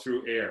shouldn't go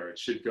through air. It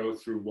should go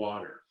through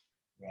water.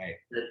 Right.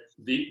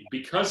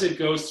 Because it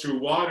goes through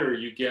water,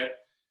 you get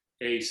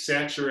a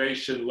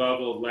saturation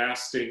level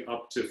lasting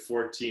up to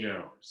 14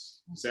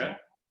 hours. Is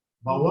that?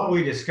 Well, what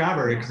we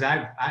discovered, because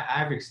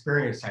I've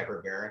experienced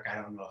hyperbaric. I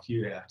don't know if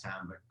you have,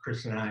 Tom, but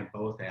Christen and I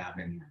both have.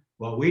 And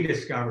what we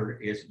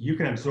discovered is you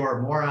can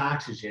absorb more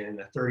oxygen in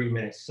a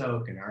 30-minute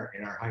soak in our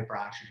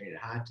hyperoxygenated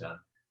hot tub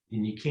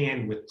than you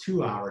can with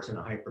 2 hours in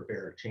a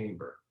hyperbaric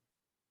chamber.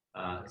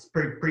 It's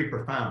pretty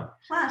profound.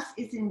 Plus,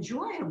 it's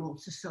enjoyable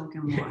to soak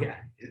in water. Yeah,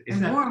 it's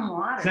not warm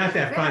water. It's not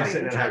that fun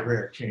sitting in a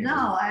hyperbaric chamber.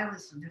 No, I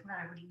was would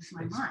lose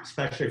my mind.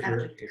 Especially if after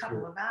you're a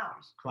couple of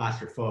hours.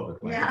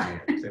 claustrophobic. Like Yeah,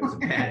 it was a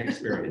bad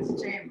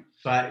experience. Chamber.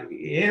 But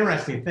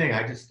interesting thing,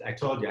 I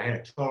told you I had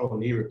a total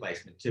knee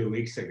replacement 2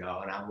 weeks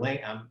ago, and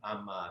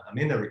I'm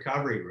in the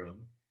recovery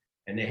room,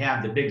 and they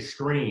have the big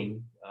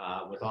screen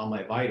with all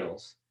my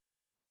vitals,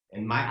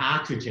 and my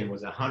oxygen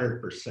was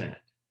 100%.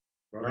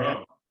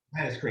 Wow.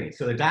 Kind of screen.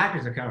 So the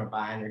doctors are coming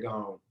by and they're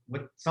going,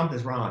 "What?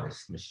 Something's wrong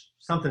with this.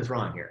 Something's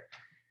wrong here."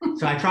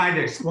 So I tried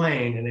to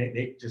explain, and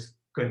they just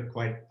couldn't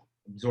quite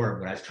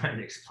absorb what I was trying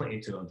to explain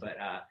to them. But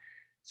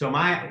so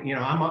I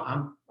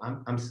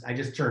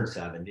just turned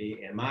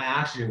 70, and my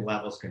oxygen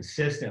levels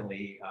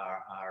consistently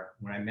are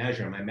when I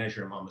measure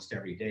them almost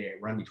every day. I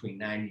run between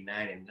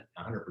 99 and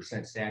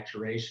 100%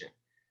 saturation.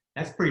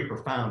 That's pretty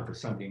profound for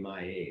somebody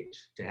my age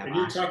to have. And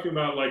you're talking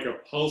about like a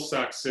pulse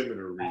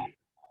oximeter reading.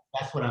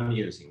 That's what I'm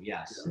using,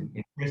 yes.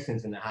 And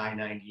Kristen's in the high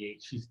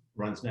 98. She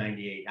runs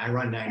 98. I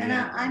run 99.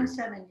 And I'm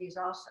 70s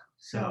also.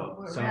 So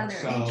we're rather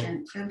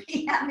ancient to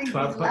be having these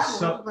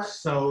levels.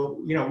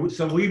 So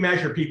we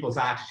measure people's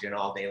oxygen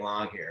all day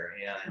long here.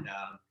 And,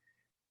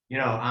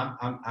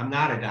 I'm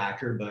not a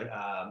doctor, but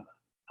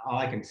all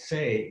I can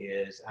say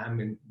is I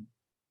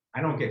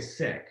don't get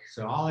sick.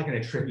 So all I can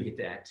attribute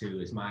that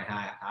to is my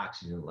high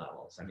oxygen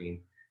levels. I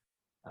mean,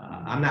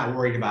 I'm not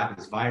worried about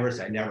this virus.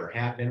 I never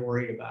have been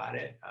worried about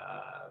it.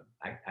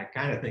 I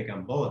kind of think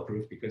I'm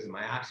bulletproof because of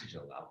my oxygen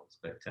levels.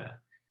 But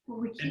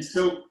and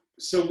so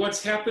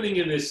what's happening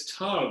in this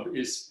tub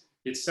is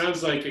it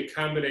sounds like a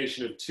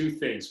combination of two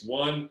things.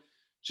 One,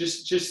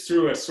 just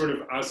through a sort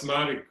of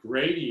osmotic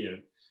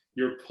gradient,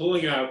 you're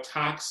pulling out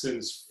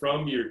toxins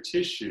from your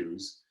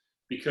tissues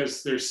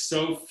because there's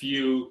so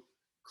few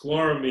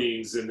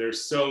chloramines and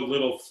there's so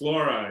little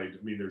fluoride.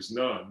 I mean, there's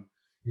none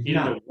in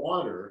the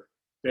water,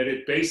 that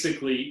it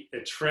basically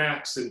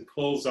attracts and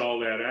pulls all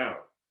that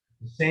out.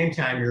 At the same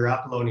time, you're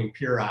uploading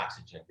pure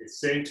oxygen. At the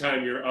same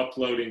time, you're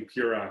uploading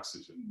pure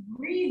oxygen.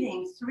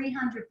 Breathing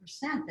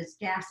 300% that's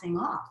gassing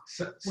off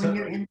when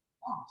you're in the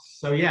wall.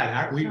 So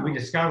yeah, we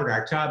discovered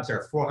our tubs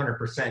are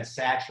 400%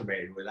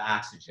 saturated with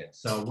oxygen.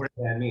 So what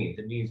does that mean?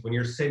 It means when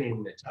you're sitting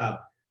in the tub,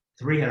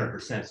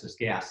 300% is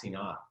gassing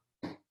off.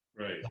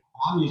 Right.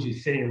 I'm usually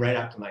sitting right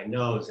up to my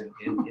nose, and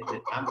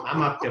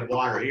I'm up to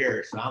water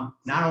here. So I'm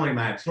not only am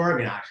I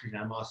absorbing oxygen,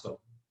 I'm also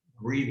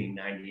breathing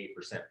 98%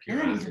 pure. And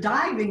then he's oxygen.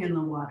 diving in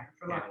the water.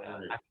 Yeah,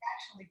 I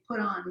actually put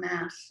on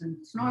masks and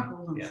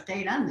snorkels and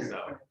stayed under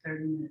for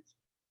 30 minutes.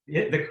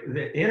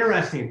 The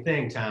interesting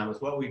thing, Tom, is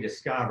what we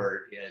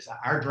discovered is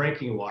our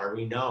drinking water,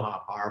 we know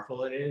how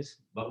powerful it is,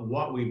 but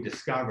what we've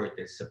discovered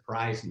that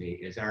surprised me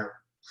is our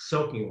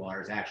soaking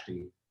water is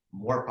actually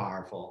more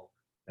powerful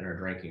than our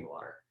drinking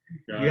water.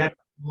 You had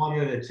one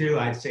of the two,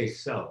 I'd say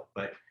soap,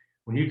 but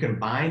when you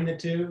combine the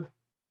two,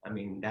 I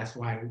mean, that's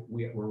why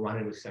we're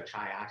running with such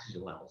high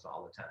oxygen levels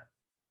all the time.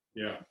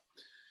 Yeah.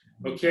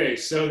 Okay,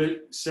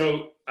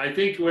 so I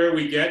think where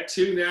we get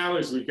to now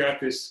is we've got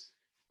this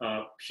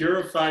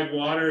purified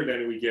water,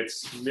 then we get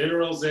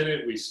minerals in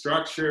it, we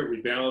structure it,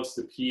 we balance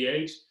the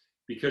pH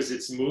because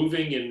it's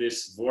moving in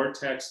this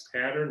vortex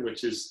pattern,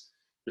 which is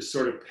the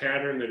sort of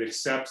pattern that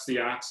accepts the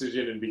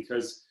oxygen, and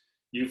because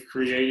you've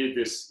created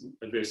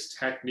this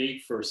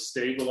technique for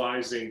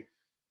stabilizing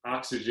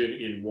oxygen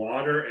in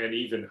water and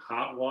even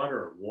hot water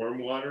or warm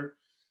water.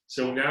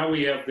 So now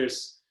we have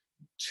this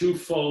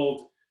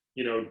twofold,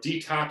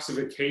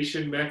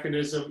 detoxification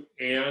mechanism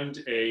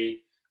and a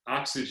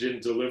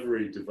oxygen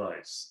delivery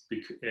device,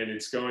 and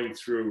it's going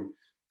through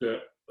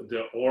the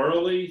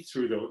orally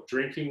through the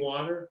drinking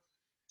water,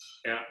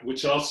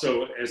 which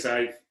also, as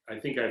I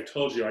think I've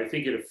told you, I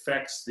think it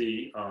affects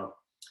the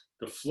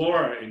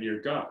flora in your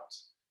gut.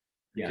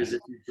 Because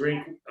if you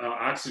drink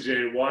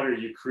oxygenated water,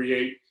 you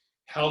create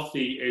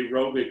healthy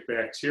aerobic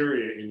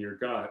bacteria in your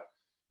gut,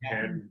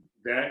 and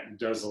that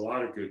does a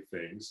lot of good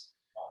things.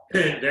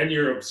 And then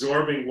you're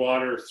absorbing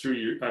water through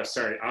your,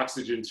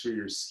 oxygen through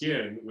your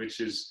skin, which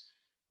is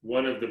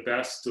one of the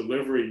best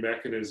delivery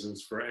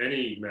mechanisms for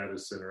any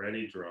medicine or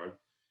any drug.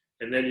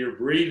 And then you're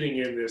breathing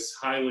in this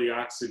highly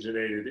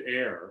oxygenated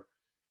air,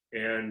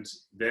 and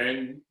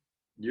then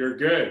you're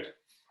good.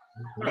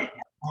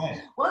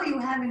 Well, you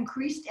have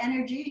increased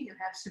energy, you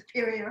have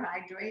superior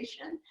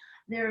hydration.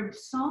 There are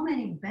so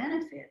many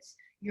benefits.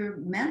 Your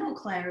mental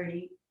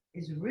clarity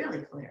is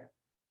really clear.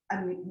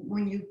 I mean,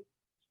 when you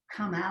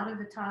come out of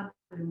the tub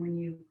and when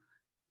you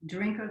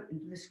drink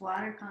this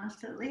water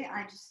constantly,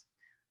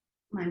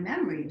 my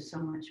memory is so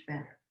much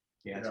better.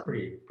 Yeah, it's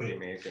pretty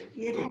amazing.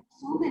 It has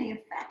so many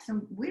effects,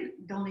 and we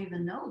don't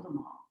even know them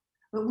all.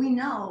 But we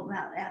know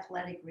about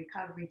athletic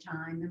recovery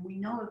time, and we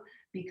know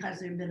because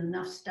there have been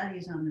enough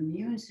studies on the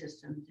immune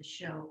system to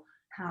show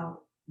how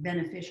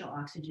beneficial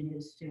oxygen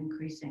is to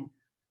increasing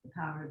the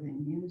power of the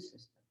immune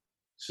system.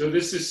 So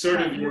this is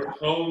sort of your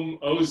home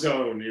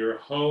ozone, your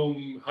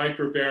home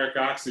hyperbaric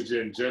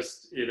oxygen,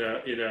 just in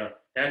a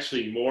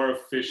actually more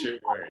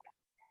efficient way.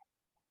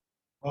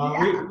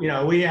 Well,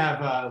 Yeah. we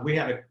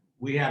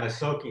have a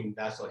soaking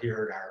vessel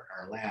here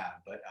at our lab,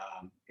 but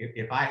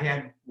if I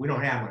had, we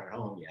don't have one at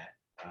home yet.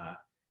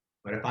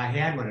 But if I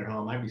had one at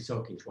home, I'd be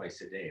soaking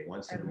twice a day,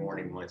 once in the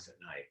morning, once at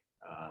night.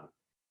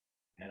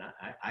 And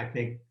I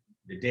think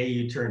the day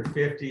you turn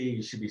 50,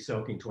 you should be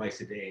soaking twice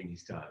a day in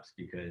these tubs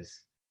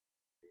because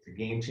it's a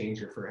game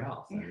changer for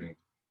health. I mean,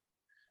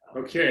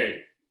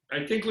 Okay,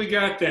 I think we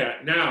got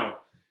that. Now,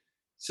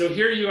 so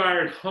here you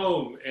are at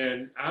home,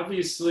 and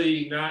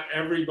obviously not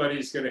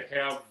everybody's going to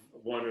have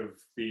one of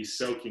these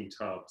soaking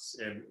tubs.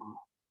 And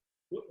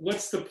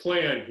what's the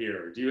plan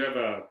here? Do you have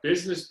a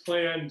business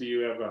plan? Do you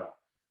have a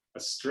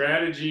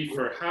strategy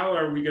for how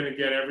are we going to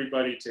get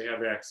everybody to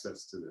have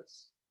access to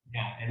this?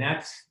 yeah, and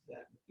that's,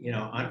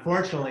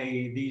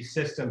 unfortunately, these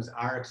systems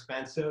are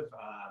expensive.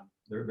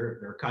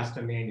 They're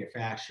custom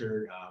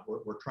manufactured.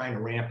 We're trying to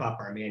ramp up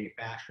our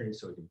manufacturing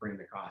so we can bring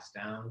the cost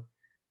down.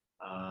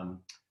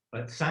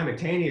 But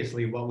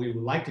simultaneously, what we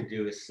would like to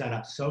do is set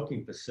up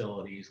soaking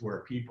facilities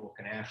where people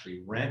can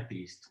actually rent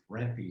these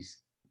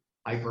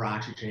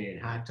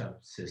hyperoxygenated hot tub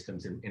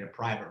systems in a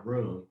private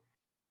room.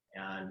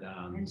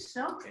 And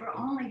soak for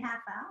only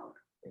half hour,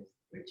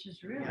 which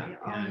is really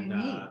all you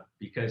need.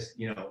 Because,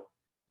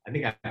 I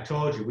think I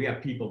told you, we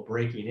have people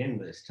breaking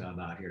into this tub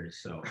out here to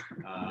soak.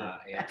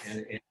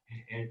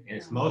 And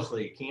it's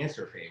mostly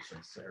cancer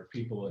patients or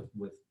people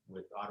with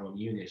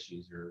autoimmune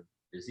issues or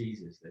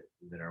diseases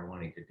that are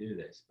wanting to do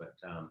this. But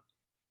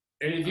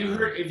and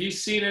have you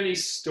seen any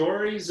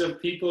stories of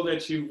people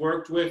that you've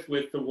worked with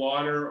the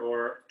water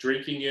or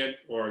drinking it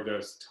or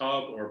the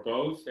tub or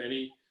both?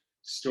 Any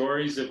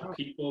stories of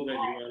people that you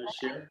want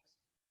to share?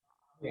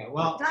 Yeah,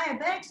 well,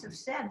 diabetics have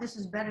said this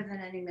is better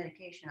than any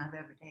medication I've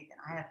ever taken.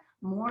 I have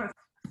more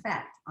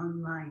effect on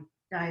my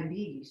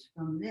diabetes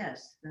from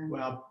this than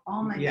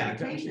all my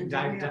medications.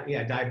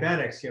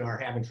 Diabetics, are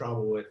having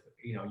trouble with,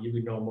 you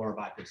would know more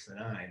about this than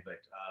I,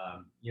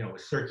 but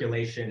with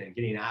circulation and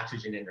getting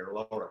oxygen in their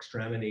lower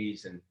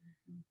extremities, and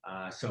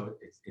so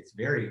it's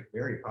very,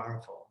 very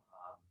powerful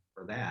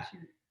for that.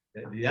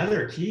 The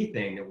other key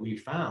thing that we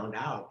found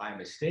out by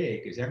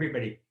mistake is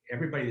everybody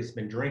that's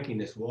been drinking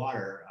this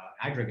water,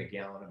 I drink a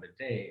gallon of a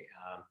day,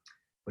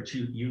 but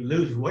you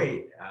lose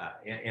weight.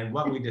 And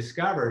what we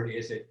discovered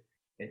is it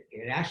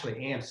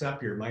actually amps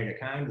up your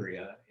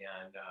mitochondria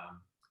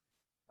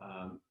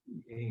and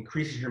it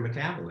increases your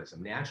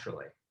metabolism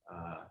naturally.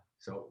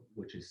 So,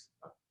 which is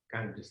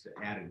kind of just an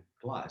added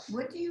plus.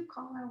 What do you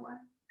call it? What?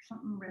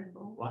 Something Red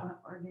Bull?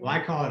 Well, I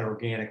call it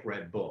organic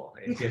Red Bull.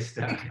 It's just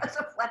because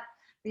of what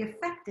the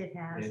effect it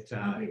has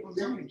on people's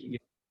energy.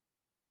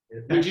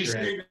 Would you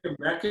say the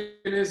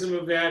mechanism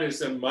of that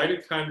is a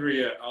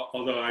mitochondria,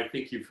 although I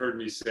think you've heard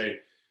me say,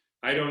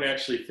 I don't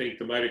actually think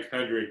the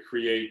mitochondria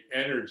create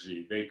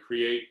energy. They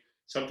create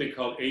something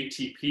called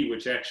ATP,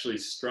 which actually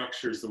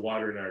structures the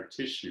water in our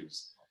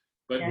tissues.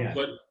 But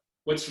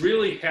what's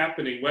really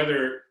happening,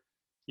 whether,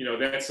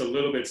 that's a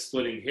little bit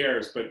splitting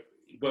hairs,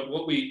 but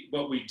what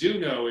we do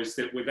know is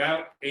that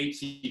without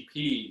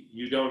ATP,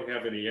 you don't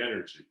have any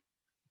energy.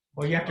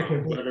 Well, you have to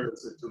whether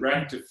it's a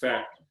direct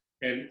effect.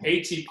 And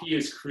ATP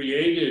is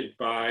created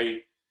by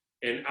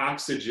an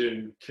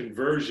oxygen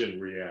conversion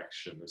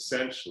reaction,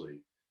 essentially.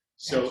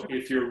 So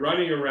if you're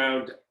running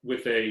around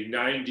with a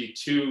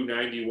 92,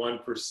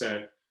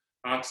 91%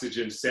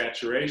 oxygen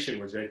saturation,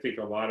 which I think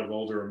a lot of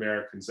older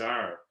Americans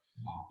are,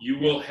 you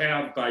will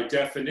have, by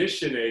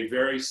definition, a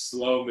very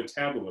slow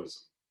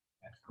metabolism.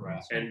 That's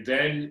correct. And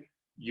then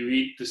you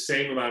eat the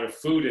same amount of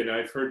food, and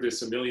I've heard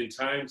this a million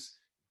times.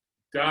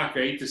 Doc,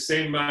 I eat the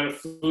same amount of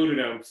food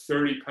and I'm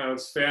 30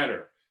 pounds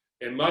fatter.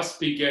 It must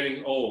be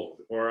getting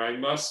old, or I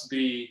must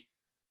be,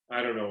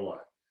 I don't know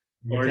what,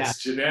 or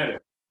it's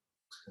genetic.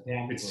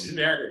 It's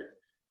genetic.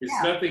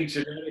 It's nothing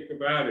genetic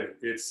about it.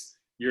 It's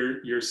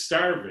you're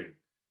starving,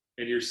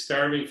 and you're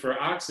starving for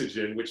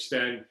oxygen, which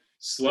then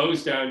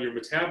slows down your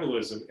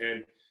metabolism,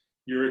 and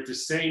you're at the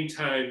same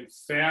time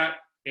fat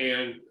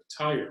and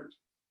tired.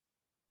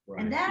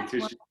 Right. And that's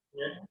what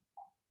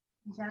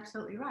he's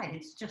absolutely right.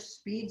 It just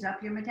speeds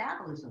up your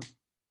metabolism.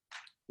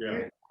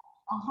 Yeah.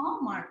 A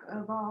hallmark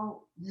of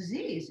all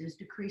disease is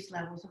decreased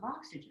levels of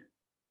oxygen.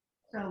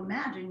 So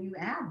imagine you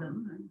add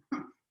them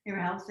and you're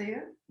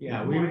healthier.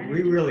 Yeah, we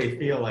really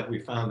feel like we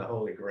found the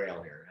holy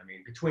grail here. I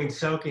mean, between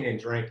soaking and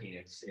drinking,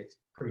 it's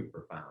pretty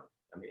profound.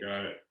 I mean,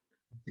 got it.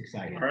 It's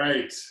exciting. All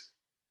right.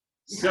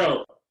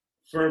 So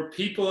for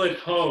people at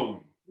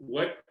home,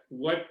 what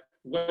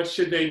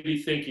should they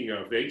be thinking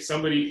of?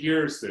 Somebody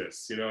hears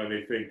this, and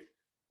they think,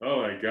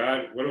 oh my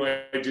God, what do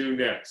I do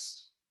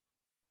next?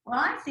 Well,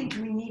 I think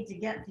we need to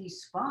get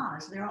these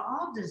spas. They're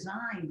all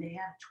designed. They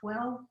have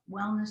 12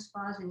 wellness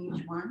spas in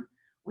each one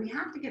we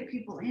have to get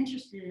people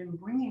interested in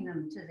bringing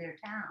them to their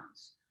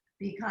towns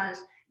because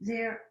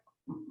they're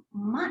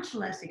much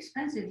less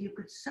expensive. You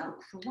could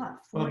soak for what?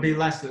 Well, it'd be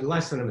less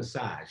than a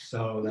massage.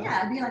 So yeah,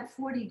 it'd be like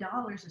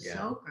 $40 a Yeah.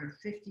 soak or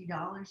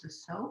 $50 a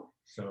soak.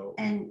 So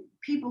And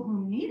people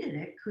who needed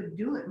it could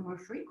do it more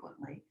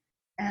frequently.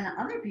 And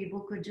other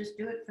people could just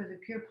do it for the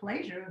pure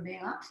pleasure of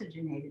being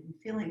oxygenated and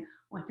feeling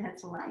what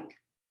that's like.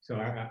 So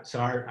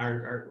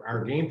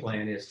our game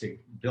plan is to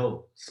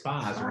build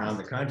spas around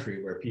the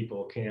country where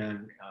people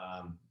can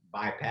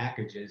buy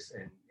packages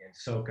and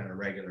soak on a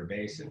regular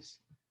basis.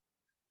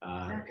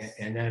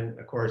 And then,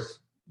 of course,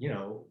 you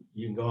know,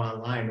 you can go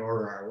online and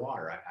order our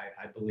water.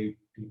 I believe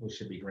people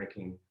should be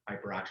drinking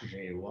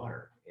hyperoxygenated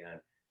water.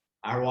 And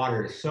our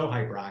water is so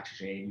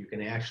hyperoxygenated,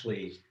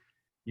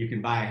 you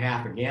can buy a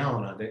half a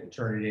gallon of it and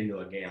turn it into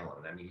a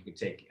gallon. I mean, you can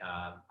take,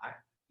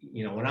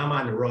 you know, when I'm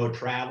on the road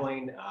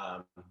traveling,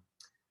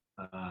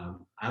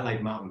 I like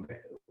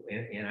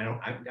and I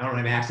don't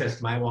have access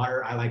to my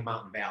water. I like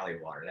Mountain Valley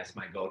water. That's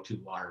my go-to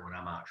water when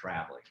I'm out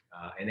traveling.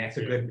 And that's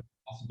a good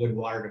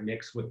water to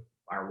mix with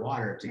our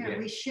water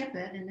We ship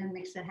it and then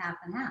mix it half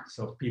and half.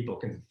 so people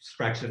can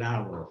stretch it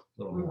out a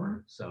little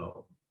more.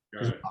 So,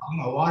 Got it.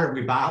 you know, water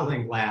we bottle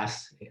in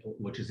glass,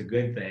 which is a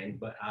good thing.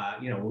 But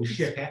you know, we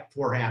ship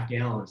 4 half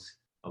gallons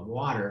of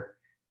water.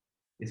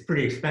 It's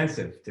pretty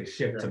expensive to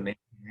ship to Maine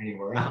or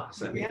anywhere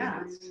else. I mean,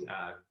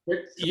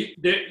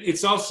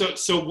 it's also,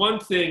 so one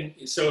thing,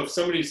 so if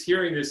somebody's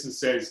hearing this and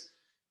says,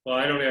 well,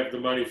 I don't have the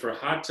money for a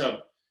hot tub,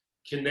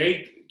 can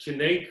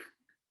they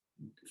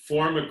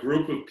form a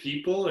group of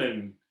people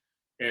and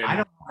I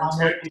don't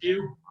contact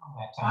you?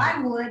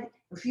 I would,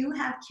 if you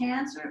have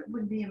cancer, it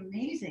would be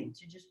amazing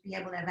to just be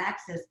able to have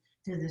access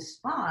to the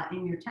spa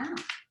in your town.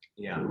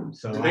 Yeah.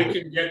 So They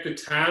can get the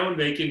town,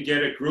 they can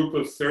get a group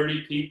of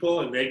 30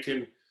 people and they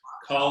can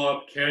call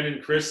up Ken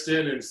and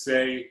Christen and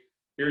say,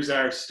 here's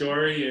our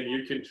story, and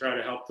you can try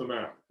to help them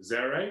out. Is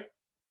that right?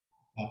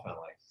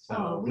 Definitely.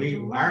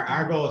 So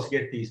our goal is to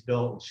get these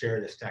built and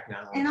share this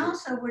technology. And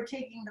also, we're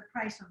taking the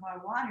price of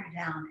our water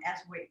down as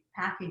we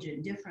package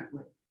it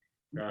differently.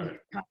 Got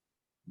it.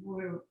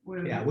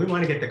 We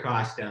want to get the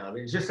cost down.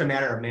 It's just a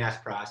matter of mass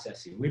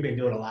processing. We've been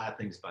doing a lot of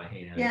things by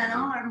hand. Yeah, and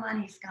all our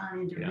money's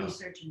gone into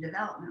research and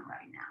development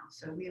right now.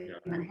 So we don't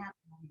even have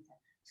money to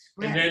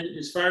spread. And then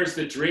as far as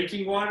the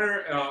drinking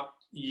water,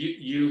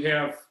 you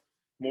have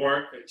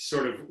more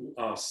sort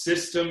of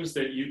systems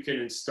that you can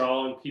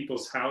install in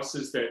people's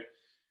houses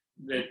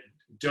that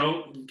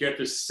don't get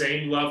the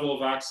same level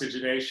of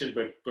oxygenation,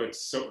 but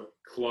so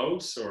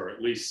close, or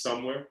at least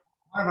somewhere.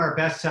 One of our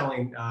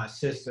best-selling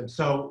systems.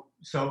 So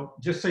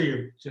just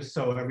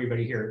so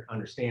everybody here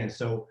understands.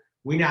 So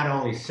we not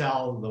only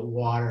sell the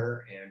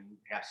water and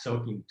have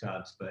soaking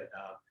tubs, but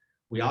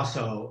we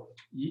also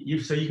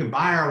so you can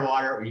buy our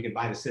water or you can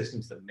buy the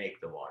systems that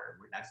make the water.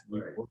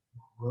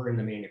 We're in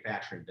the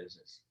manufacturing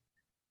business.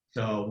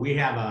 So we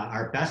have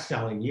our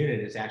best-selling unit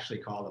is actually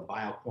called a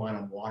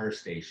BioQuantum water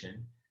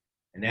station,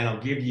 and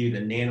that'll give you the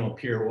nano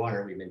pure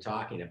water we've been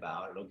talking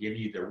about. It'll give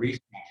you the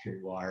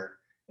restructured water,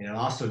 and it'll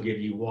also give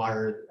you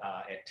water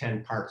at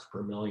 10 parts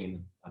per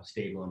million of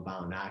stable and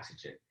bound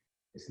oxygen.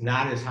 It's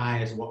not as high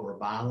as what we're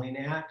bottling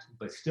at,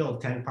 but still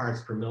 10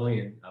 parts per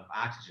million of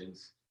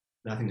oxygen's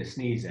nothing to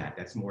sneeze at.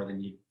 That's more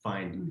than you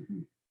find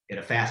in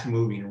a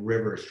fast-moving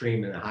river or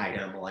stream in the high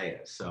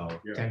Himalayas. So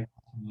 10 parts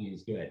per million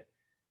is good.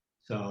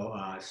 So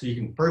you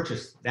can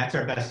purchase, that's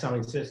our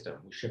best-selling system.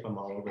 We ship them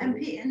all over. And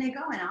they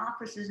go in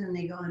offices and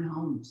they go in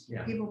homes.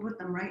 Yeah. People put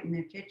them right in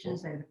their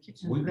kitchens. They have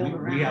kitchens We built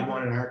around. have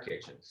one in our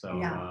kitchen.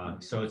 So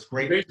so it's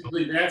great.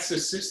 Basically, that's a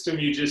system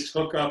you just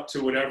hook up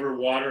to whatever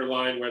water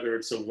line, whether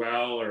it's a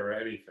well or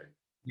anything.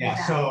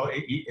 Yeah, so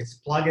it's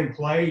plug and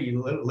play.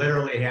 You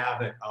literally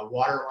have a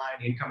water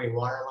line, incoming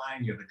water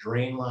line. You have a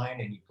drain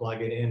line, and you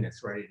plug it in.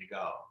 It's ready to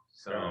go.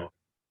 So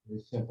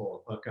it's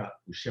simple to hook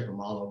up. We ship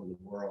them all over the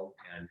world,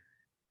 and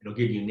it'll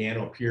give you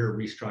nano pure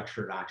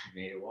restructured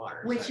oxygenated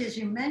water. Which, as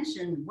you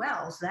mentioned,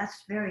 wells.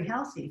 That's very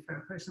healthy for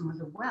a person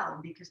with a well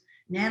because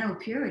nano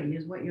purity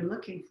is what you're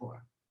looking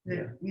for.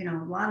 You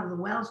know, a lot of the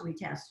wells we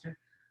test,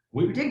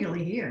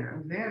 particularly here,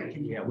 are very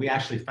contaminated. Yeah, we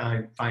actually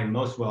find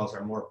most wells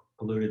are more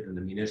polluted than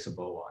the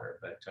municipal water,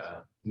 but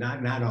not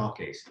in all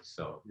cases.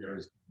 So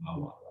there's well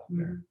water out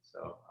there.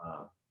 So,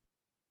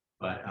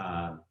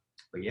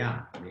 but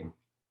yeah, I mean.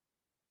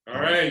 All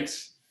right,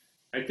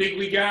 I think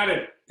we got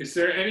it. Is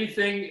there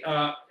anything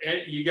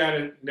you got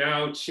a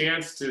now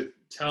chance to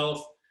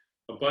tell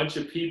a bunch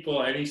of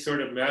people any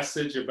sort of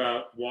message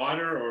about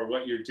water or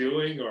what you're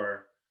doing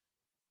or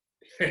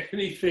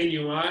anything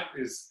you want?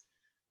 Is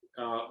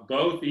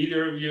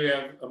either of you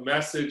have a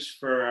message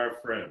for our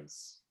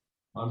friends?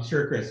 I'm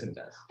sure Christen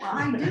does. Well,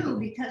 I do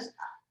because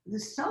the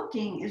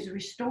soaking is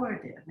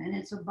restorative and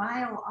it's a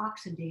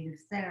bio-oxidative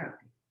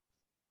therapy.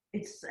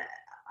 It's,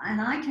 and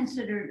I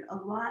consider it a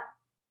lot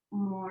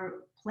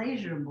more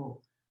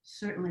pleasurable,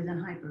 certainly, than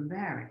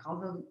hyperbaric,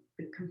 although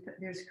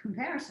there's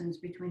comparisons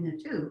between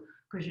the two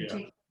because you're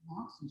taking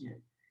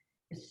oxygen.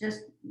 It's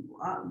just,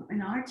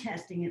 in our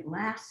testing, it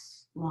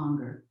lasts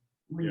longer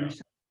when you're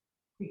soaking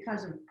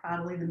because of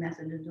probably the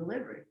method of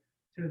delivery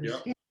through the Yep.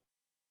 skin.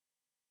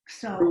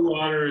 So Through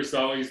water is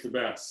always the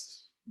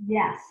best.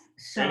 yes,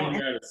 so Any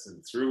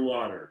medicine through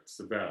water, it's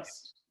the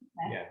best.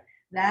 Yeah.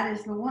 that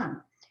is the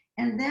one.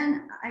 And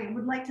then I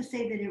would like to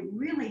say that it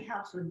really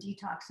helps with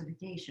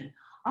detoxification.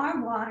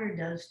 Our water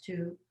does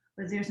too,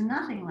 but there's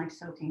nothing like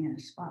soaking in a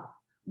spa.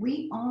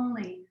 We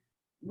only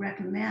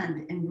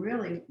recommend, and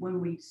really when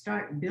we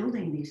start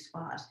building these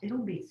spas,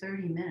 it'll be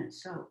 30-minute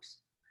soaks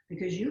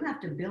because you have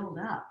to build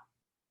up.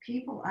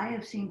 I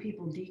have seen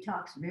people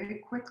detox very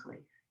quickly,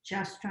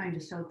 just trying to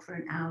soak for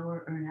an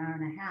hour or an hour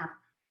and a half,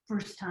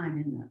 first time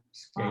in the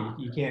spa.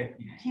 Yeah, you can't.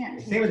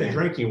 Same with the can't-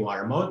 drinking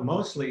water.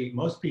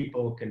 Most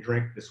people can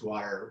drink this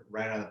water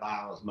right out of the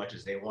bottle as much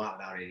as they want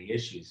without any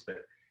issues. But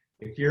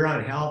if you're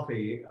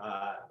unhealthy,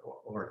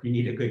 or if you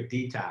need a good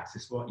detox,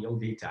 it's what you'll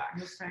detox.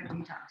 You'll start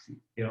detoxing.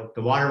 You know,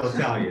 the water will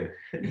tell you.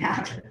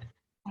 Yeah.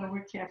 So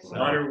we're careful.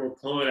 Water will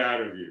pull it out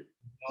of you.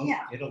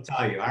 Yeah. It'll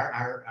tell you.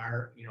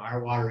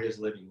 Our water is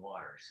living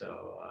water.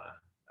 So.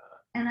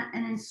 And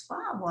in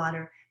spa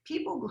water,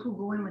 people who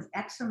go in with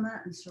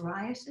eczema and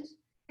psoriasis,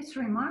 it's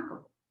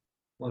remarkable.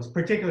 Well, it's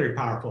particularly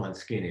powerful on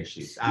skin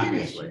issues, Skin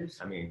obviously. issues.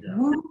 I mean,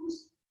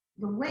 Wounds,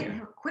 the way Yeah.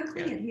 how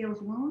quickly Yeah. it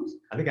heals wounds.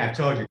 I think I've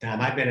told you,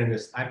 Tom. I've been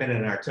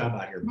in our tub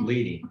out here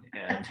bleeding,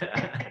 and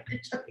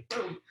It just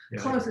boom, you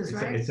know, closes,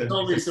 right? It's a,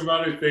 Told me some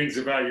other things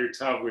about your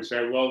tub, which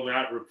I will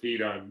not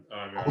repeat on.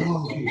 Oh,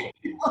 no,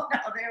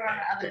 there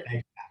are other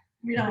things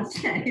we don't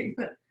say,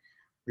 but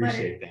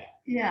appreciate that.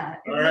 yeah.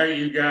 All right,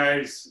 you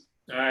guys,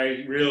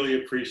 I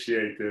really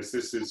appreciate this.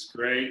 This is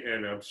great,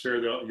 and I'm sure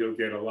you'll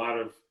get a lot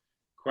of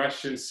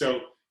questions.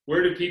 So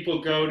where do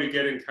people go to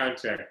get in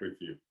contact with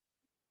you?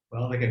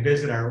 Well, they can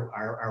visit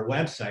our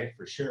website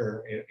for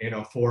sure, at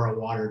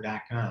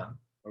ophorawater.com.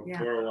 Yeah.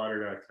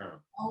 Ophorawater.com.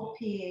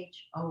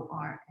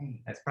 OPHORA.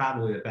 That's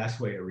probably the best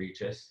way to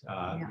reach us.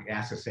 Yeah. You can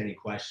ask us any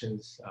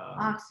questions.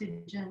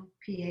 Oxygen,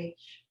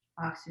 pH,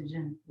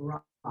 oxygen,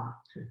 rock.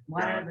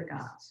 What are the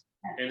gods?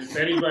 And if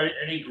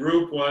any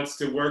group wants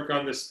to work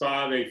on the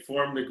spa, they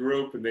form the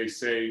group and they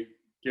say,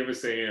 give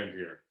us a hand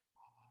here.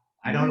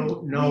 I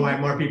don't know why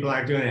more people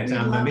aren't doing it, We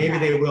Tom, but love maybe that.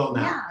 they will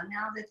now. Yeah,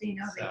 now that they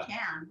know So, they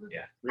can.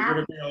 yeah. There are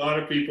going to be a lot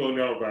of people who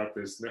know about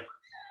this now.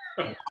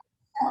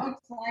 So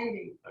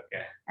exciting.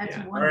 Okay. That's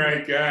Yeah. All wonderful.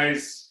 right,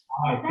 guys.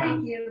 All right, Tom.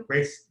 Thank you.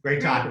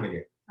 Great talking with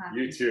you.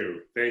 You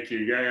too. Thank you.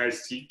 You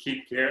guys take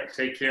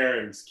care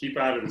and keep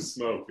out of the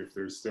smoke if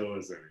there still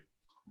is any.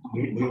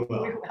 We will.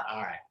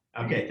 All right.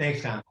 Okay.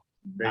 Thanks, Tom.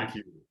 Thank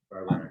you.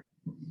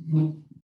 Bye-bye.